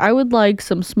they're like, I would like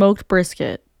some smoked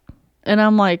brisket. And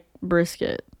I'm like,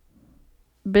 biscuit.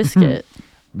 Biscuit.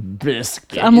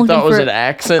 I'm You looking thought it was for- an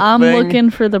accent I'm thing? looking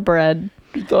for the bread.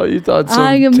 You thought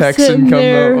I some am Texan sitting come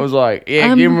there. up was like,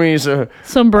 yeah, give me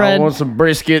Some bread. I want some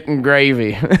brisket and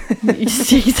gravy.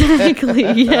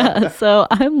 Exactly, yeah. So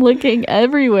I'm looking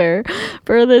everywhere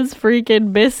for this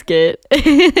freaking biscuit,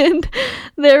 and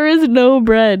there is no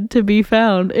bread to be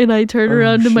found. And I turn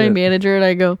around to my shit. manager and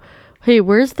I go, hey,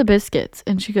 where's the biscuits?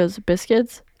 And she goes,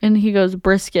 biscuits? And he goes,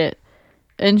 brisket.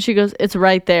 And she goes, it's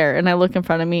right there. And I look in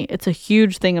front of me. It's a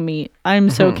huge thing of meat. I'm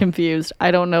so confused.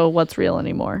 I don't know what's real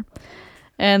anymore.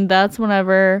 And that's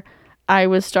whenever I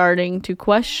was starting to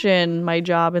question my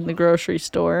job in the grocery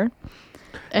store.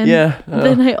 And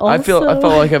then I felt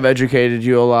like I've educated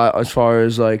you a lot as far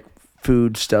as like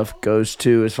food stuff goes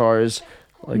too. As far as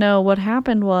like, no, what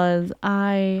happened was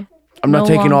I'm not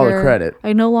taking all the credit.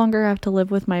 I no longer have to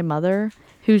live with my mother,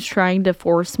 who's trying to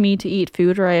force me to eat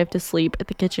food, or I have to sleep at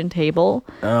the kitchen table.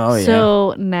 Oh yeah.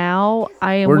 So now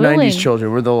I am We're willing. 90s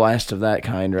children. We're the last of that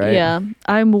kind, right? Yeah,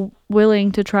 I'm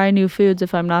willing to try new foods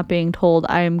if I'm not being told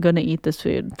I am gonna eat this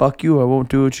food. Fuck you. I won't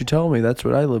do what you tell me. That's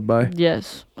what I live by.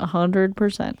 Yes,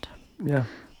 100%. Yeah.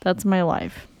 That's my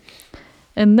life.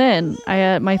 And then I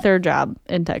had my third job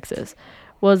in Texas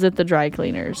was at the dry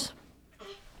cleaners.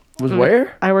 Was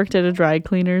where? I worked at a dry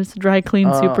clean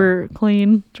super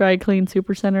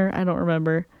center. I don't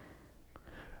remember.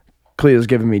 Cleo's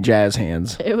giving me jazz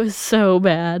hands. It was so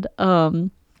bad.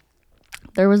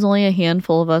 There was only a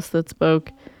handful of us that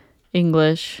spoke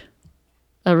English.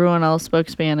 Everyone else spoke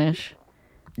Spanish.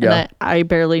 Yeah. And I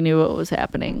barely knew what was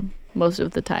happening most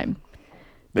of the time.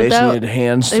 They just needed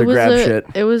hands to grab shit.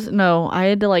 I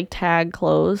had to like tag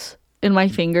clothes, and my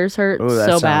fingers hurt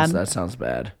bad. That sounds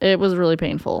bad. It was really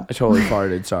painful. I totally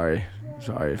farted. Sorry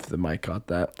if the mic caught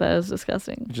that. That is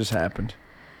disgusting. It just happened.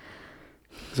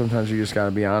 Sometimes you just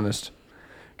gotta be honest,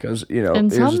 because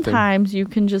And here's the thing. sometimes you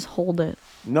can just hold it.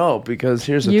 No, because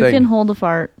here's the thing. You can hold a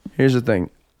fart. Here's the thing.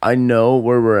 I know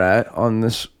where we're at on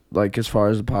this, like as far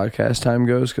as the podcast time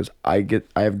goes, because I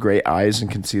have great eyes and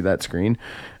can see that screen.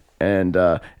 And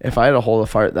if I had to hold a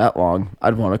fart that long,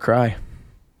 I'd want to cry.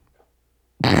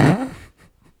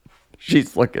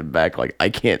 She's looking back like I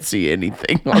can't see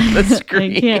anything on the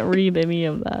screen. I can't read any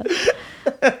of that.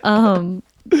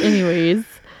 Anyways,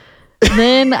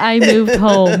 then I moved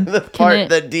home. The part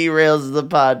that derails the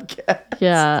podcast.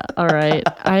 Yeah, all right.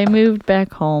 I moved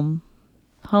back home.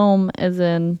 Home as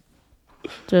in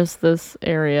just this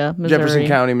area, Missouri. Jefferson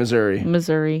County,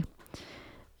 Missouri.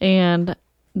 And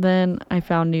then I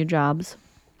found new jobs.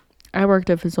 I worked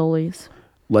at Fazoli's.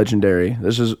 Legendary.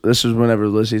 This is whenever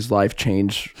Lizzie's life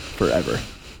changed forever.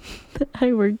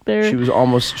 I worked there. She was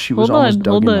almost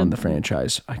dug in on the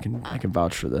franchise. I can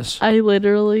vouch for this. I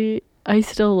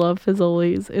still love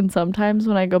Fazoli's, and sometimes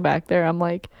when I go back there, I'm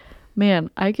like, man,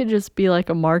 I could just be like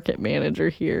a market manager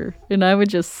here, and I would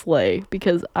just slay,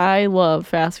 because I love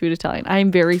fast food Italian.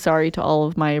 I'm very sorry to all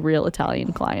of my real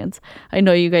Italian clients. I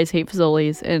know you guys hate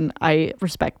Fazoli's, and I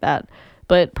respect that.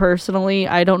 But personally,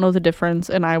 I don't know the difference,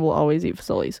 and I will always eat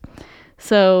Fazoli's.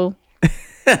 So,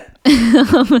 yeah,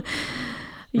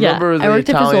 Remember the I worked Italian at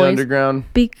Fazoli's Underground?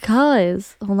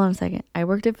 because, hold on a second, I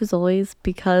worked at Fazoli's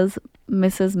because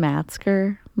Mrs.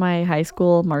 Matzker, my high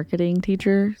school marketing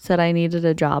teacher, said I needed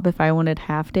a job if I wanted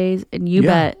half days, and you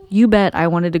bet I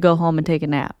wanted to go home and take a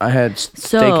nap. I had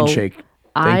steak and shake.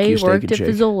 I worked at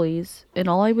Fazoli's, and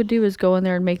all I would do is go in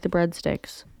there and make the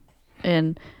breadsticks,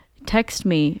 and text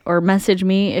me or message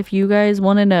me if you guys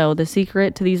want to know the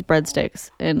secret to these breadsticks,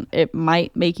 and it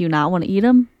might make you not want to eat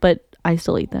them, but I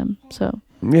still eat them, so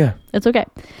Yeah. it's okay.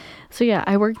 So yeah,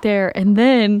 I worked there, and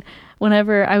then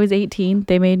whenever I was 18,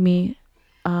 they made me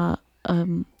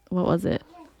what was it?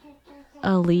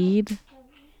 a lead,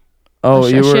 Oh, a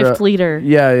you were shift leader.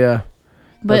 Yeah.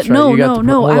 But That's right. no, You got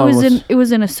no. hold I on, was let's- it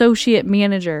was an associate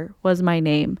manager was my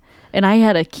name, and I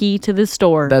had a key to the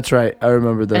store. That's right. I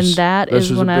remember this. And that this is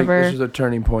was whenever- this was a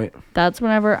turning point. That's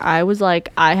whenever I was like,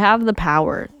 I have the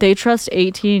power. They trust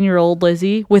 18-year-old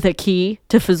Lizzie with a key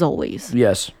to Fazoli's.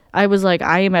 Yes. I was like,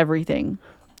 I am everything.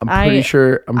 I'm pretty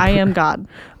sure. I am God.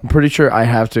 I'm pretty sure I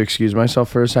have to excuse myself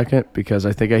for a second because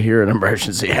I think I hear an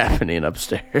emergency happening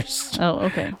upstairs. Oh,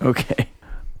 okay. Okay.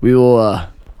 We will.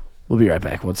 We'll be right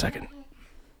back. 1 second.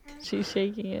 She's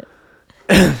shaking it.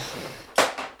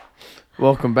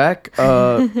 Welcome back.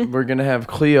 We're gonna have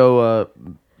Cleo.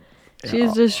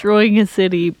 She's destroying a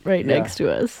city right Yeah. next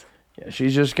to us. Yeah,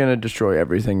 she's just gonna destroy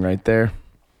everything right there.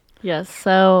 Yes.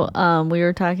 So, we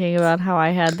were talking about how I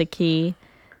had the key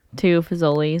to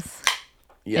Fazoli's.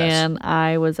 Yes. And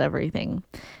I was everything.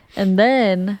 And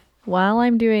then while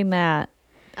I'm doing that,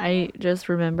 I just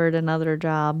remembered another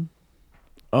job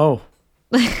Oh.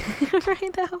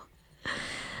 right now.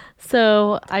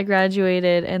 So I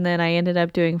graduated, and then I ended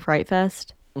up doing Fright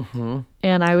Fest. Mm-hmm.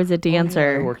 And I was a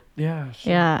dancer.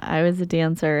 Yeah. I was a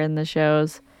dancer in the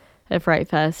shows at Fright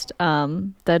Fest.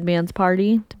 Dead Man's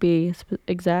Party, to be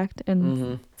exact,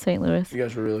 in St. Louis. You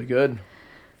guys were really good.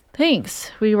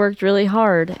 Thanks. We worked really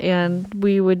hard, and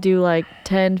we would do like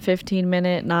 10,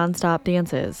 15-minute nonstop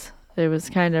dances. It was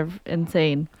kind of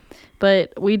insane.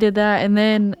 But we did that, and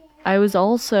then I was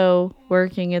also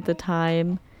working at the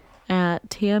time at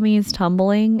Tammy's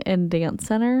Tumbling and Dance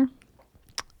Center.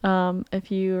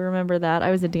 If you remember that,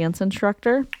 I was a dance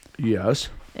instructor, Yes.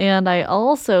 and I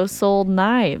also sold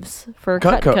knives for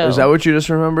Cutco. Is that what you just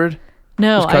remembered?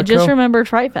 No, was I just Cutco? remembered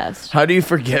Fright Fest. How do you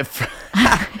forget?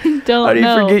 Don't How do you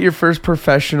know. forget your first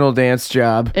professional dance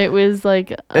job? It was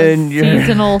like a And you're-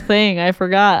 seasonal thing. I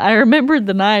forgot. I remembered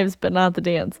the knives, but not the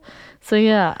dance. So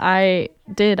yeah, I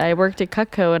did. I worked at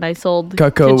Cutco and I sold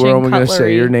Cutco, kitchen we're only going to say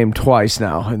cutlery. your name twice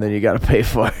now, and then you got to pay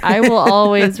for it. I will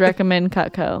always recommend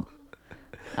Cutco.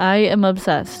 I am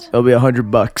obsessed. It'll be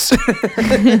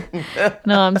 $100.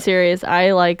 No, I'm serious.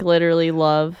 I like literally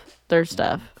love their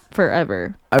stuff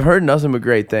forever. I've heard nothing but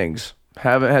great things.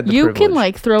 Haven't had the You privilege. can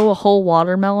like throw a whole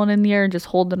watermelon in the air and just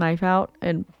hold the knife out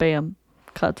and bam,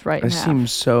 cuts right in It half.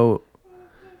 seems so.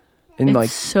 In It's like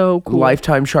so cool.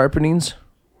 lifetime sharpenings,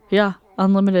 Yeah,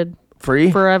 unlimited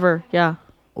free. forever. Yeah.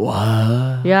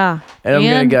 What? Yeah. And I'm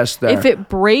gonna guess that. if it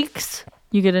breaks,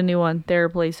 you get a new one. They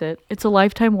replace it. It's a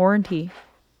lifetime warranty.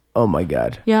 Oh my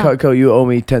God. Yeah. Cutco, you owe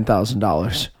me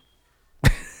 $10,000.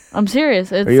 I'm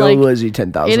serious. It's Or you like owe Lizzie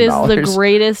 $10,000. it is the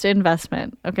greatest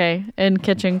investment, okay, in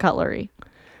kitchen cutlery.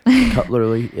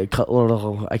 Cutlery.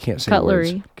 I can't say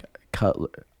Cutlery. words. Cutler.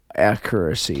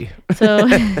 Accuracy. So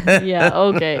yeah,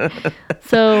 okay.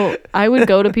 So I would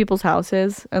go to people's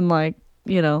houses and like,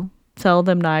 sell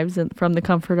them knives from the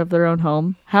comfort of their own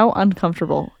home. How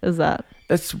uncomfortable is that?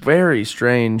 That's very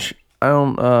strange. I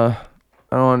don't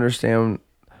understand.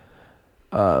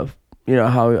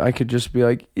 How I could just be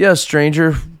like, "Yeah,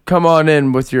 stranger, come on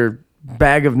in with your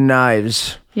bag of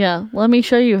knives." Yeah, let me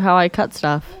show you how I cut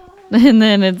stuff. And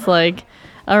then it's like,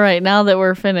 all right, now that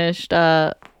we're finished,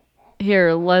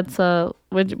 here, let's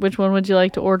which one would you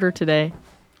like to order today?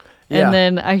 Yeah. And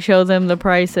then I show them the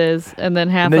prices, and then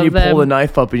half And then of you them pull the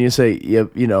knife up and you say,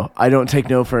 "Yep, I don't take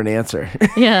no for an answer."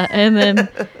 yeah, and then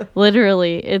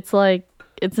literally it's like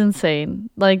it's insane.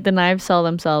 Like the knives sell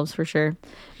themselves for sure.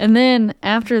 And then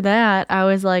after that, I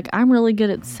was like, I'm really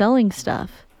good at selling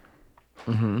stuff.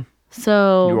 Mm-hmm.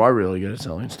 So You are really good at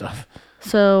selling stuff.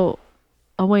 So,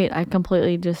 oh wait, I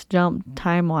completely just jumped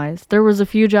time-wise. There was a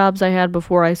few jobs I had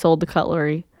before I sold the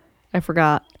cutlery. I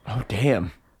forgot. Oh,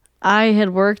 damn. I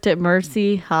had worked at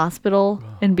Mercy Hospital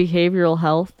in behavioral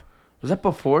health. Was that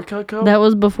before Cutco? That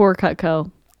was before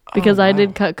Cutco. Because I wow.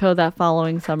 did Cutco that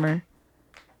following summer.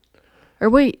 Or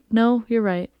wait, no, you're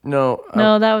right. No.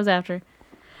 No, that was after.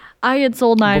 I had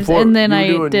sold knives before- and then you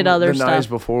were I doing did other the knives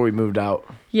stuff. before we moved out.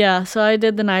 Yeah, so I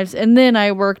did the knives and then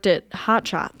I worked at Hot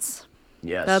Shots.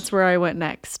 Yes. That's where I went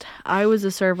next. I was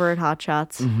a server at Hot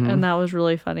Shots, Mm-hmm. and that was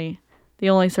really funny. The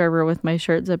only server with my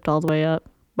shirt zipped all the way up,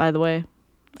 by the way.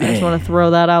 I just want to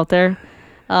throw that out there.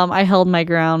 I held my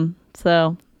ground,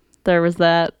 so there was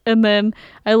that. And then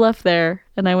I left there,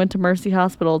 and I went to Mercy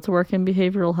Hospital to work in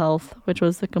behavioral health, which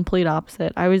was the complete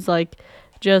opposite. I was like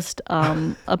just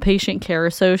a patient care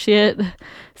associate.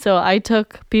 So I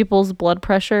took people's blood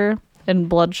pressure and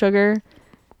blood sugar,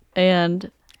 and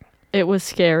it was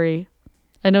scary.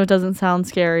 I know it doesn't sound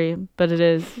scary, but it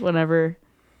is whenever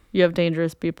you have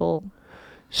dangerous people.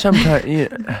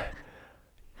 Sometimes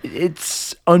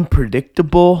it's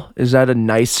unpredictable. Is that a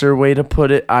nicer way to put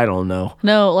it? I don't know.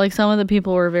 No, like some of the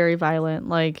people were very violent.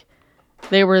 Like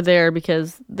They were there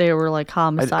because they were like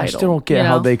homicidal. I still don't get you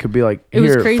how know? they could be like, It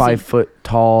was here, crazy. 5 foot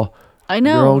tall. I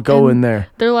know. Girl, go and in there.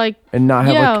 They're like, And not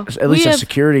have yeah, like at least a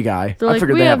security guy. they're I like,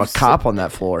 figured we they have a have cop on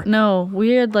that floor. no,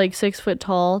 we had like 6 foot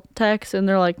tall techs, and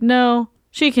they're like, no,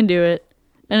 she can do it.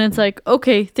 And it's like,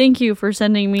 okay, thank you for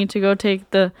sending me to go take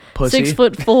the Pussy.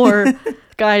 6'4"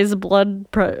 guy's blood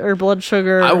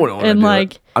sugar. I wouldn't want to and do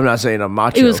like, it. I'm not saying I'm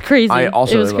macho. It was crazy. I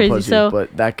also It was am crazy. a pussy, So-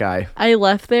 but that guy. I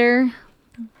left there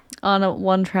on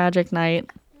one tragic night.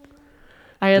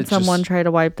 I had It someone just- try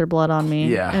to wipe their blood on me,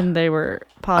 Yeah. and they were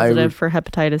positive for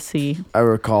hepatitis C. I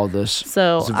recall this.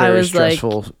 So It's a I very was like,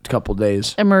 stressful couple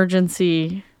days.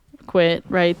 emergency quit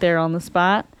right there on the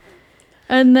spot.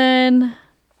 And then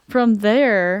from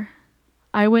there,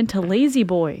 I went to Lazy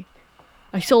Boy.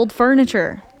 I sold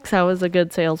furniture because I was a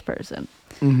good salesperson.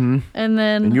 Mm-hmm. And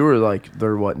then And you were like,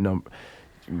 they're what number?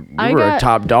 You I were a got-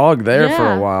 top dog there for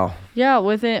Yeah. a while. yeah,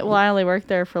 I only worked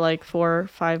there for like 4 or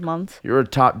 5 months. You were a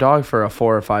top dog for a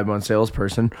 4 or 5 month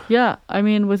salesperson. Yeah, I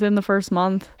mean, within the first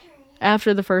month,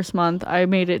 after the first month, I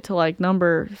made it to like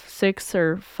number 6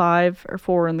 or 5 or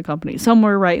 4 in the company.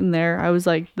 Somewhere right in there. I was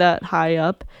like that high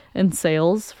up in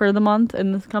sales for the month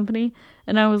in this company.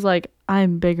 And I was like,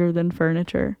 I'm bigger than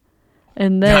furniture.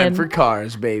 And then, Time for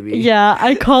cars, baby. yeah,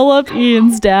 I call up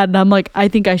Ian's dad and I'm like, I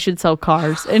think I should sell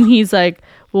cars. And he's like,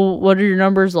 well, what are your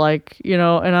numbers like? You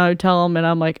know, and I tell him, and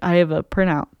I'm like, I have a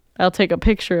printout. I'll take a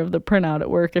picture of the printout at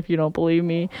work if you don't believe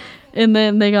me. And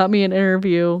then they got me an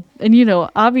interview. And, you know,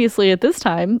 obviously at this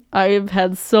time, I've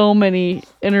had so many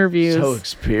interviews. So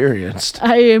experienced.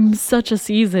 I am such a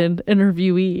seasoned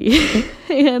interviewee.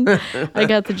 And I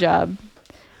got the job.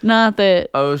 Not that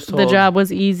I was the told. job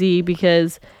was easy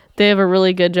because they have a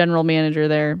really good general manager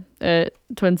there at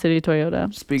Twin City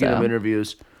Toyota. Speaking So, of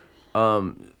interviews,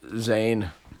 Zane.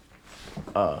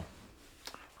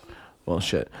 Well,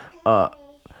 shit.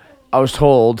 I was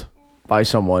told by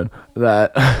someone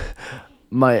that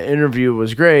my interview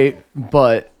was great,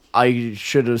 but I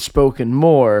should have spoken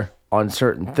more on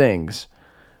certain things.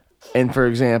 And for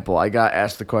example, I got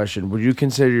asked the question, would you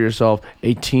consider yourself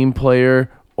a team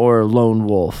player or a lone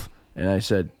wolf? And I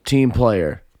said, team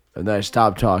player. And then I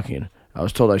stopped talking. I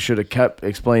was told I should have kept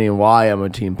explaining why I'm a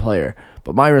team player.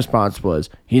 But my response was,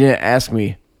 he didn't ask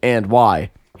me, and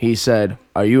why. He said,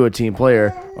 are you a team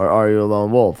player or are you a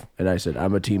lone wolf? And I said,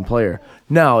 I'm a team player.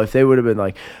 Now, if they would have been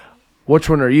like, which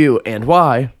one are you and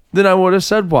why? Then I would have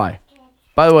said why.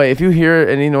 By the way, if you hear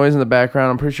any noise in the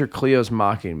background, I'm pretty sure Cleo's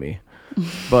mocking me.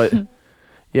 But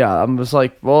yeah, I'm just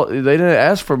like, well, they didn't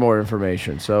ask for more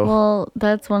information. So well,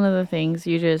 that's one of the things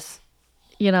you just,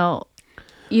 you know,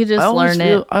 you just always learn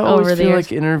feel, it I over always the feel years.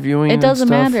 like interviewing It and doesn't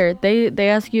stuff, matter. They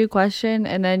ask you a question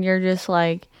and then you're just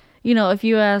like, you know, if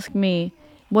you ask me,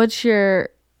 what's your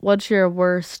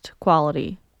worst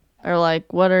quality? Or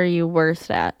like, what are you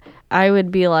worst at? I would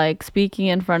be like speaking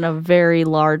in front of very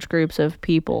large groups of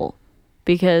people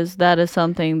because that is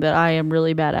something that I am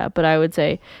really bad at. But I would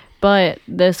say, but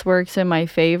this works in my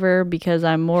favor because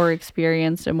I'm more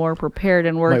experienced and more prepared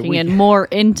and working in more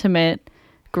intimate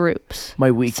groups.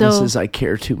 My weakness is I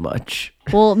care too much.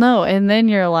 Well, no, and then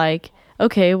you're like,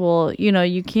 okay, well, you know,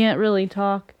 you can't really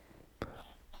talk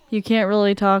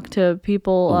to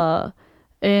people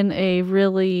in a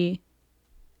really,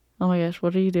 oh my gosh,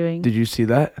 what are you doing? Did you see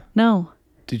that? No.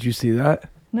 Did you see that?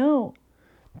 No.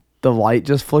 The light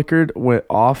just flickered, went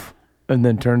off, and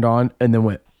then turned on, and then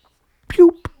went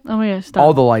pew. Oh my gosh, stop.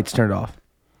 All the lights turned off.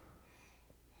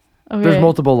 Okay. There's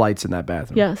multiple lights in that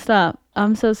bathroom. Yeah, stop.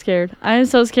 I'm so scared. I am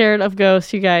so scared of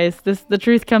ghosts, you guys. The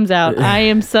truth comes out. I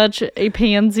am such a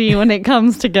pansy when it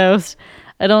comes to ghosts.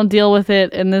 I don't deal with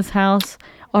it in this house.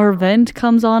 Our vent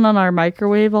comes on our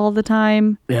microwave all the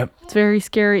time. Yep. It's very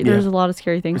scary. Yeah. There's a lot of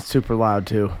scary things. It's super loud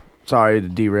too. Sorry to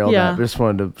derail Yeah. that. Just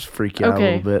wanted to freak you out a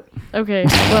Okay. little bit. Okay,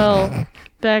 well,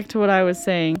 back to what I was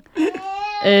saying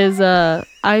is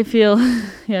I feel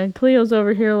yeah, Cleo's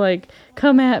over here like,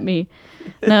 come at me.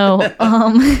 No,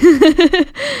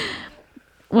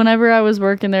 whenever I was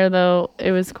working there though,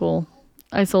 it was cool.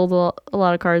 I sold a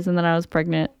lot of cars and then I was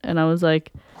pregnant and I was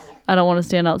like, I don't want to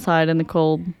stand outside in the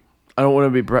cold. I don't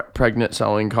want to be pregnant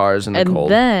selling cars in the And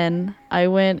cold. then I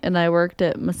went and I worked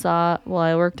at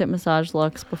I worked at Massage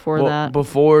Luxe before that.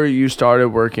 Before you started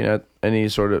working at any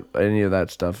of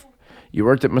that stuff, you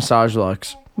worked at Massage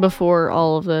Luxe. Before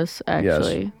all of this,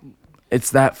 actually.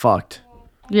 It's that fucked.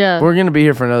 Yeah. We're going to be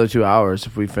here for another 2 hours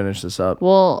if we finish this up.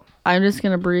 Well, I'm just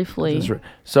going to briefly.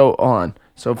 So, on.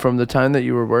 So, from the time that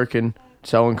you were working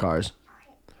selling cars,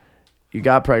 you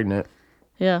got pregnant.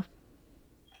 Yeah.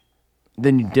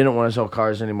 Then you didn't want to sell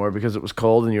cars anymore because it was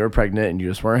cold and you were pregnant and you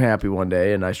just weren't happy one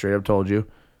day. And I straight up told you,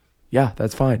 Yeah,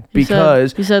 that's fine. You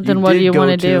said then what do you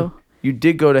want to do? You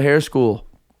did go to hair school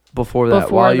before that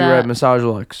Before while you were that. at Massage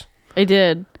Lux. I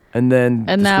did. And then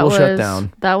And the that school was shut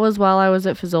down. That was while I was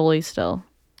at Fazoli's still.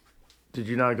 Did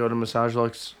you not go to Massage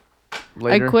Lux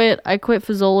later? I quit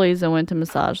Fazoli's and went to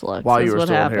Massage Lux. While is you were what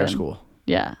still happened. in hair school.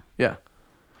 Yeah. Yeah.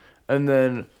 And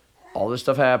then all this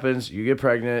stuff happens. You get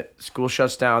pregnant. School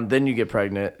shuts down. Then you get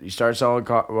pregnant. You start selling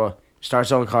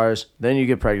cars. Then you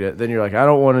get pregnant. Then you're like, I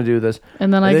don't want to do this.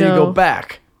 And then you go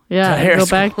back. Yeah, to hair I go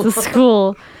school. back to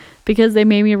school because they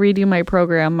made me redo my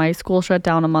program. My school shut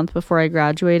down a month before I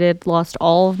graduated. Lost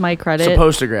all of my credit.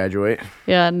 Supposed to graduate.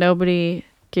 Yeah, nobody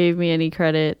gave me any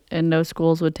credit and no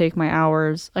schools would take my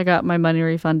hours. I got my money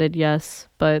refunded, yes,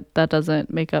 but that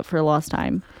doesn't make up for lost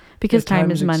time because Yeah,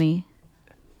 time is money.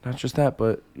 Not just that,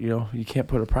 but you can't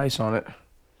put a price on it.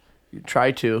 You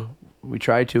try to. We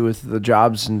try to with the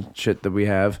jobs and shit that we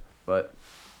have, but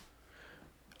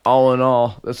all in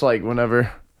all, that's like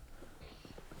whenever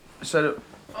I said it.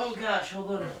 Oh gosh,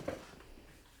 hold on.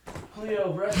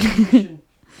 Cleo, restitution.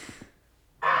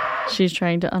 She's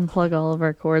trying to unplug all of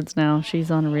our cords now.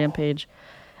 She's on a rampage.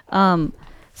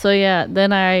 So yeah,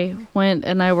 then I went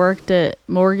and I worked at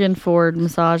Morgan Ford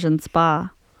Massage and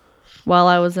Spa while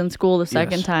I was in school the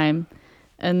second time.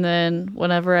 And then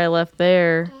whenever I left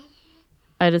there,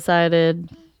 I decided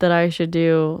that I should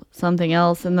do something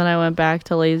else. And then I went back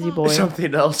to Lazy Boy.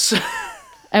 Something else.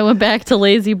 I went back to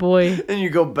Lazy Boy. And you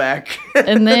go back.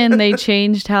 And then they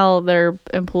changed how their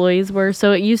employees were.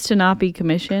 So it used to not be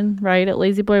commission, right? At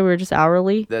Lazy Boy, we were just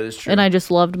hourly. That is true. And I just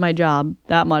loved my job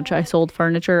that much. I sold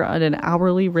furniture at an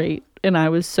hourly rate, and I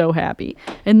was so happy.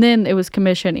 And then it was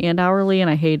commission and hourly, and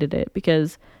I hated it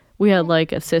because we had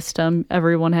like a system.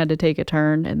 Everyone had to take a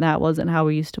turn, and that wasn't how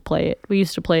we used to play it. We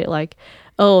used to play it like,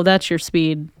 oh, that's your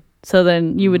speed. So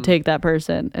then you would take that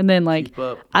person. And then like,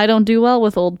 I don't do well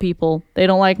with old people. They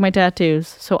don't like my tattoos.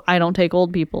 So I don't take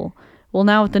old people. Well,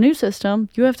 now with the new system,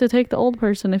 you have to take the old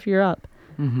person if you're up.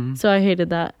 Mm-hmm. So I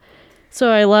hated that.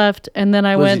 So I left and then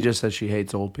I Lizzie went. just said she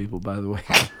hates old people, by the way.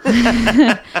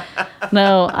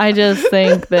 No, I just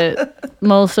think that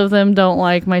most of them don't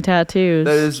like my tattoos.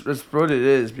 That's what it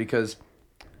is because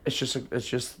it's just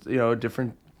a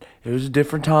different. It was a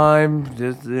different time,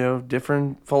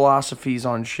 different philosophies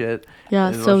on shit. Yeah,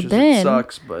 and so then it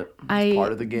sucks, but it's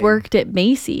part of the game. I worked at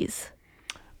Macy's.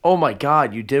 Oh my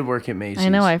God, you did work at Macy's. I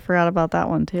know, I forgot about that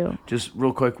one too. Just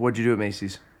real quick, what'd you do at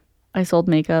Macy's? I sold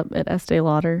makeup at Estee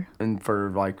Lauder. And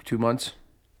for like 2 months?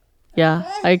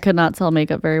 Yeah, I could not sell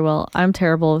makeup very well. I'm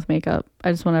terrible with makeup.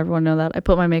 I just want everyone to know that. I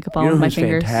put my makeup on with my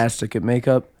fingers. Fantastic at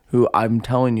makeup, who I'm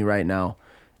telling you right now,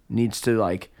 needs to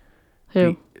like...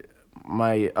 Who?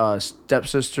 My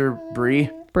stepsister,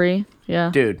 Bree. Bree, yeah.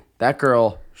 Dude, that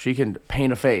girl, she can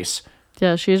paint a face.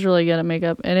 Yeah, she's really good at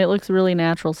makeup, and it looks really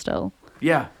natural still.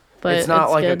 Yeah, but it's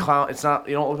not like good. a clown. It's not.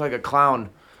 You don't look like a clown.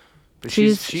 But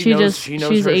she's she's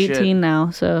 18 shit. now,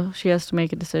 so she has to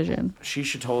make a decision. She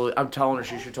should totally. I'm telling her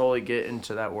she should totally get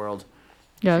into that world.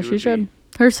 Yeah, she should.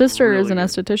 Her sister really is an good.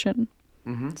 esthetician.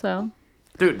 Mm-hmm. So.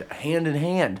 Dude, hand in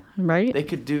hand. Right. They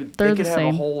could do. They're they could the have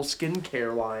same. a whole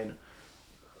skincare line.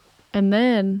 And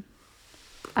then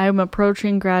I'm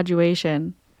approaching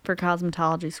graduation for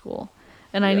cosmetology school,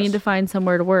 and I need to find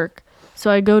somewhere to work. So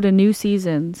I go to New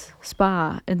Seasons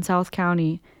Spa in South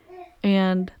County,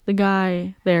 and the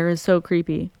guy there is so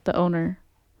creepy, the owner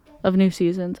of New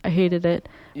Seasons. I hated it.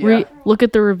 Yeah. Look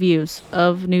at the reviews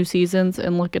of New Seasons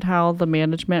and look at how the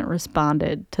management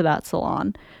responded to that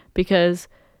salon, because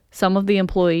some of the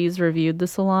employees reviewed the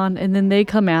salon, and then they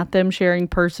come at them sharing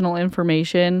personal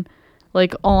information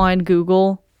like on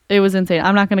Google. It was insane.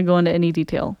 I'm not going to go into any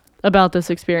detail about this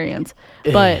experience,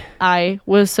 but I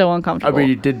was so uncomfortable. I mean,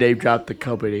 you did name drop the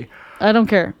company. I don't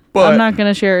care. But I'm not going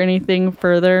to share anything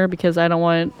further because I don't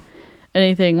want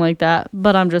anything like that,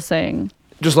 but I'm just saying.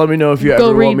 Just let me know if you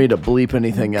ever want me to bleep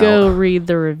anything out. Go read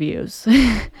the reviews.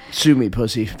 Sue me,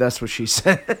 pussy. That's what she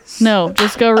says. No,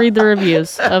 just go read the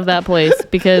reviews of that place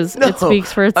because it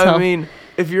speaks for itself. I mean,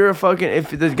 if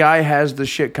the guy has the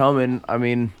shit coming, I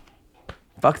mean,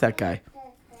 fuck that guy.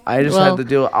 I just had to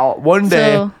deal. One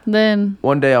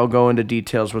day I'll go into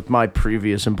details with my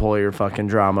previous employer fucking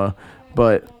drama,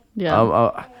 but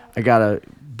yeah, I gotta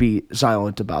be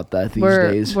silent about that these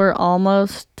days. We're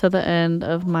almost to the end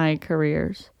of my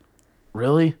careers.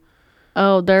 Really?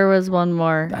 Oh, there was one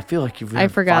more. I feel like you've. I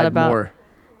forgot about. More.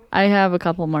 I have a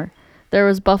couple more. There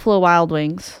was Buffalo Wild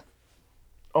Wings.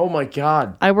 Oh my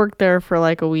God! I worked there for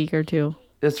like a week or two.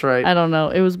 That's right. I don't know.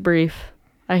 It was brief.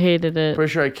 I hated it.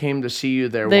 Pretty sure I came to see you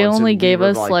there. They once only and gave we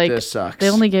were us this sucks. they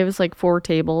only gave us like 4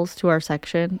 tables to our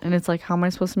section, and it's like, how am I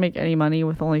supposed to make any money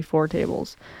with only 4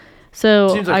 tables? So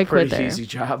Seems like I a quit pretty there. easy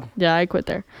job. Yeah, I quit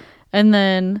there. And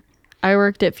then I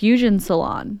worked at Fusion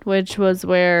Salon, which was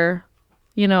where,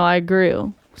 I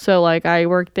grew. So like I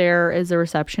worked there as a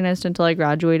receptionist until I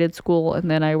graduated school, and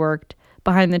then I worked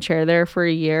behind the chair there for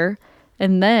a year.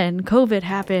 And then COVID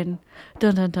happened.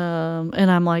 Dun dun dun.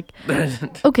 And I'm like,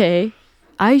 okay,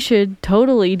 I should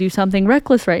totally do something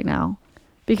reckless right now.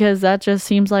 Because that just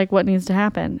seems like what needs to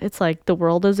happen. It's like the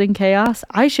world is in chaos.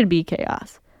 I should be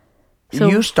chaos. So,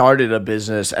 You started a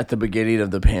business at the beginning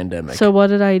of the pandemic. So what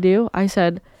did I do? I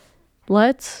said,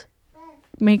 let's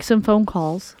make some phone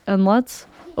calls and let's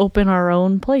open our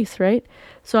own place, right?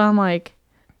 So I'm like,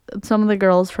 some of the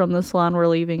girls from the salon were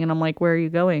leaving, and I'm like, where are you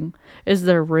going? Is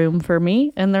there room for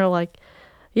me? And they're like,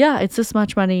 yeah, it's this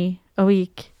much money a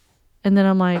week. And then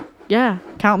I'm like, yeah,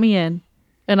 count me in.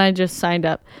 And I just signed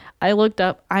up. I looked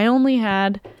up. I only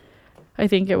had, I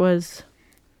think it was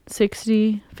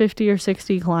 50 or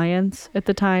 60 clients at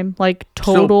the time. Like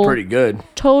total. Still pretty good.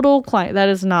 Total client. That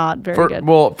is not very good.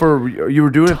 Well, you were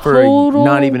doing it for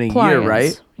not even a year,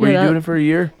 right? Were you doing it for a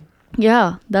year?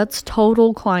 Yeah, that's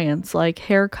total clients. Like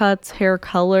haircuts, hair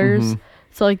colors. Mm-hmm.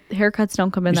 So like haircuts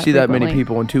don't come in. You see that many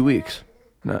people in 2 weeks?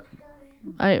 No.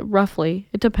 Roughly.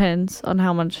 It depends on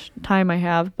how much time I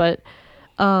have, but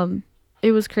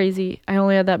it was crazy. I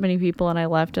only had that many people, and I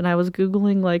left, and I was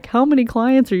Googling, like, how many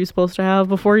clients are you supposed to have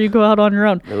before you go out on your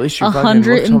own? At least you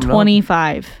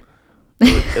 125. At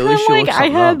least I'm like, I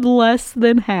had less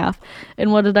than half.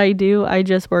 And what did I do? I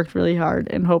just worked really hard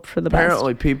and hoped for the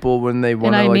Apparently best. people, when they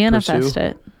want to, and I like, manifest pursue,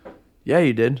 it. Yeah,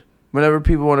 you did. Whenever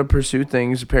people want to pursue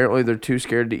things, apparently they're too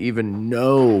scared to even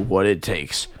know what it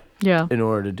takes in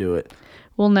order to do it.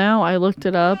 Well, now I looked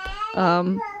it up.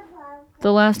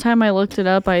 The last time I looked it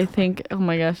up, I think, oh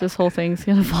my gosh, this whole thing's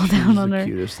going to fall down on her. The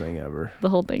cutest thing ever. The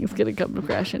whole thing's going to come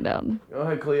crashing down. Go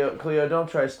ahead, Cleo. Cleo, don't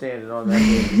try standing on that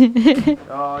baby.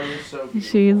 Oh, you're so cute.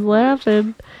 She's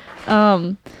laughing.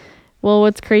 Well,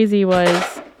 what's crazy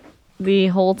was the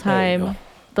whole time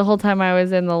I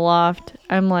was in the loft,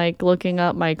 I'm like looking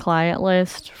up my client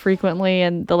list frequently.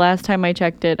 And the last time I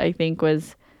checked it, I think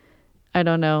was, I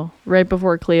don't know, right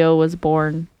before Cleo was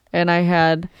born. And I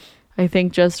had, I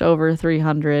think, just over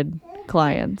 300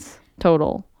 clients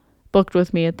total booked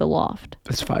with me at the loft.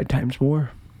 That's 5 times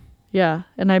more. Yeah.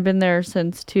 And I've been there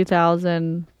since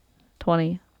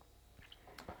 2020.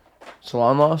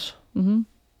 Salon loss? Mm-hmm.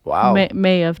 Wow.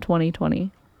 May of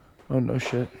 2020. Oh, no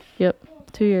shit. Yep.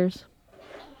 2 years.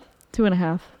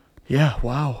 2.5. Yeah,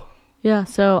 wow. Yeah,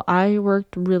 so I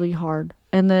worked really hard.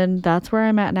 And then that's where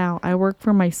I'm at now. I work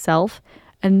for myself.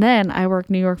 And then I work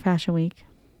New York Fashion Week.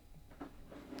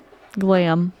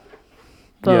 Glam.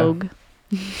 Vogue.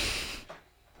 Yeah.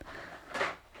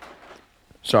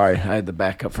 Sorry, I had to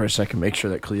back up for a second, make sure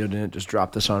that Cleo didn't just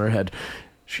drop this on her head.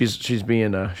 She's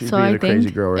being a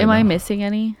crazy girl right now. Am I missing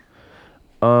any?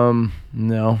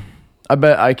 No. I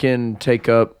bet I can take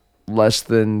up less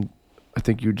than, I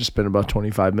think you just spent about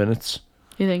 25 minutes.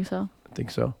 You think so? I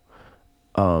think so.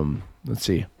 Let's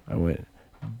see.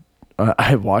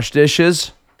 I washed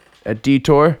dishes at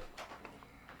Detour.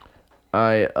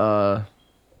 I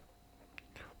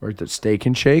worked at Steak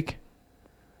and Shake.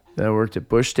 Then I worked at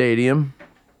Busch Stadium.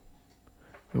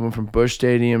 I went from Busch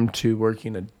Stadium to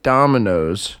working at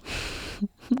Domino's.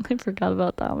 I forgot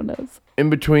about Domino's. In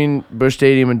between Busch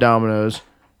Stadium and Domino's,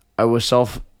 I was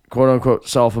quote unquote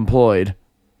self-employed.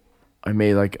 I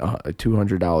made like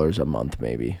 $200 a month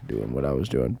maybe doing what I was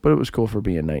doing, but it was cool for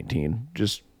being 19,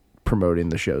 just promoting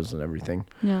the shows and everything.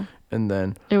 Yeah. And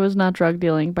then it was not drug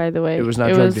dealing, by the way. It was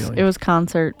not drug dealing. It was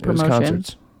concert promotion. It was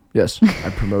concerts. Yes, I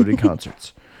promoted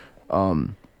concerts.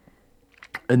 And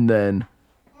then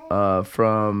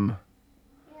from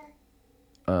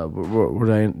I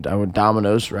went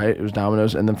Domino's, right? It was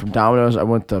Domino's, and then from Domino's I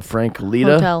went to Frank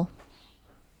Lita. Hotel.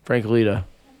 Frank Lita.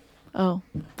 Oh,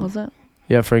 was it?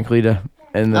 Yeah, Frank Lita.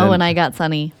 And then, and I got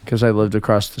Sunny because I lived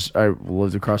across the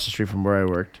street from where I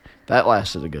worked. That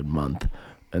lasted a good month,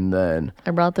 and then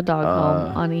I brought the dog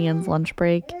home on Ian's lunch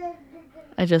break.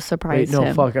 I just surprised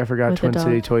him. I forgot Twin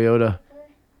City Toyota.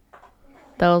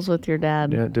 That was with your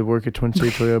dad. Yeah, did work at Twin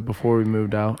City Toyota before we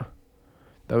moved out.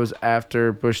 That was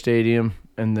after Busch Stadium,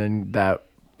 and then that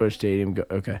Busch Stadium.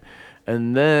 Okay,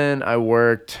 and then I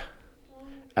worked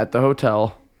at the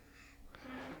hotel.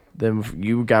 Then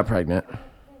you got pregnant.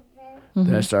 Mm-hmm.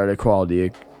 Then I started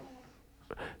quality.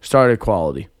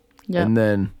 Yep. And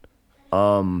then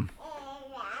from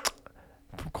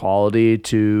quality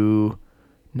to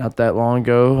not that long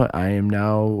ago, I am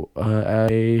now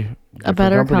a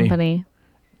better company.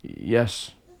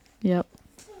 Yes. Yep.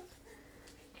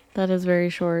 That is very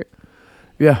short.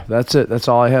 Yeah, that's it. That's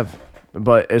all I have.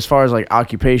 But as far as like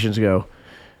occupations go,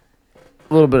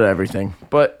 a little bit of everything.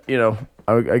 But,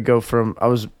 I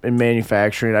was in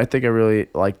manufacturing. I think I really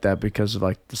like that because of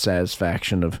like the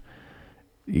satisfaction of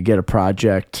you get a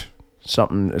project,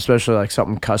 something, especially like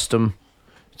something custom.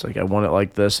 It's like, I want it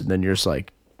like this. And then you're just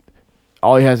like,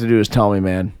 all you have to do is tell me,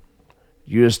 man.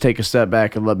 You just take a step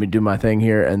back and let me do my thing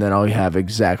here, and then I'll have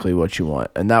exactly what you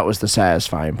want. And that was the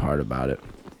satisfying part about it.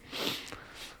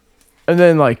 And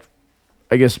then, like,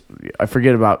 I guess I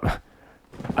forget about,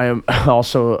 I am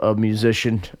also a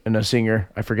musician and a singer.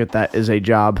 I forget that is a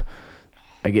job.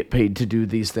 I get paid to do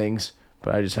these things,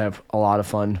 but I just have a lot of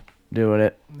fun doing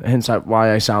it. Hence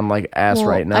why I sound like ass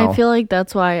right now. I feel like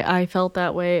that's why I felt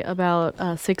that way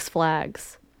about Six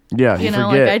Flags. Yeah, you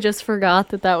know, forget. like I just forgot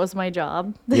that was my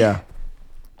job. Yeah.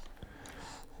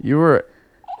 You were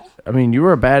a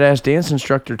badass dance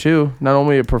instructor too. Not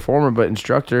only a performer, but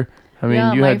instructor. I mean,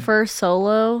 yeah, you my had first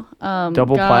solo.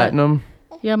 double platinum.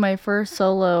 Yeah, my first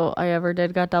solo I ever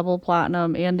did got double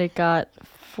platinum, and it got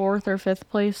 4th or 5th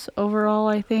place overall,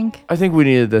 I think. I think we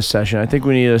needed this session. I think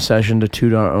we needed a session to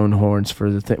toot our own horns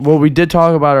for the thing. Well, we did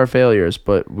talk about our failures,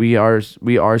 but we are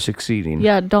succeeding.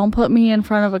 Yeah, don't put me in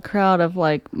front of a crowd of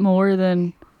like more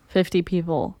than 50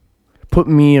 people. Put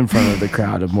me in front of the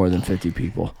crowd of more than 50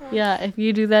 people. Yeah, if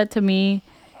you do that to me,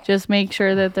 just make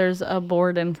sure that there's a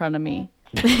board in front of me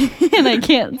and I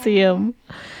can't see him.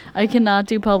 I cannot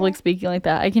do public speaking like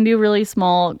that. I can do really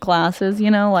small classes,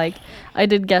 like I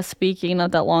did guest speaking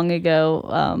not that long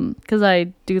ago because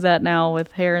I do that now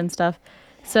with hair and stuff.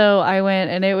 So I went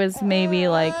and it was maybe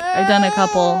like I've done a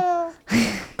couple.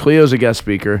 Cleo's a guest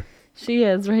speaker. She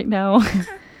is right now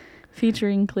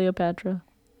featuring Cleopatra.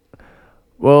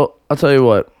 Well, I'll tell you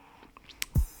what.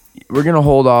 We're going to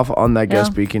hold off on that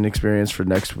guest speaking experience for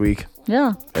next week.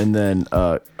 Yeah. And then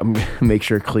I'm going to make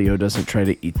sure Cleo doesn't try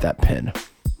to eat that pen.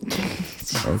 Okay.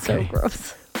 So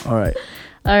gross. All right.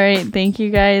 Thank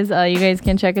you guys. You guys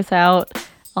can check us out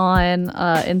on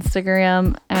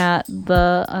Instagram at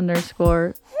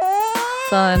 _sun_soul_.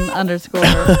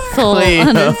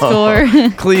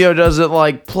 Cleo doesn't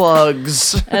like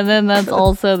plugs. And then that's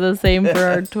also the same for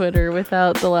our Twitter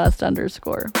without the last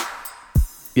underscore.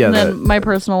 Yeah. And then my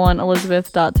personal one,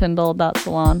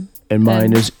 elizabeth.tyndall.salon. And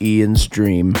mine is Ian's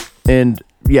Dream. And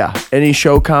yeah, any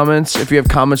show comments, if you have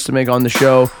comments to make on the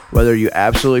show, whether you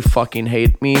absolutely fucking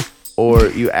hate me or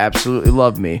you absolutely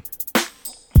love me,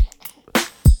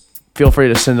 feel free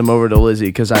to send them over to Lizzie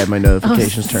because I have my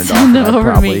notifications turned off. Send them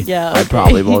over to me. Yeah, okay. I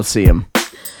probably won't see them.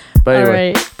 But anyway, all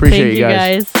right. Appreciate you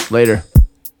guys. Later.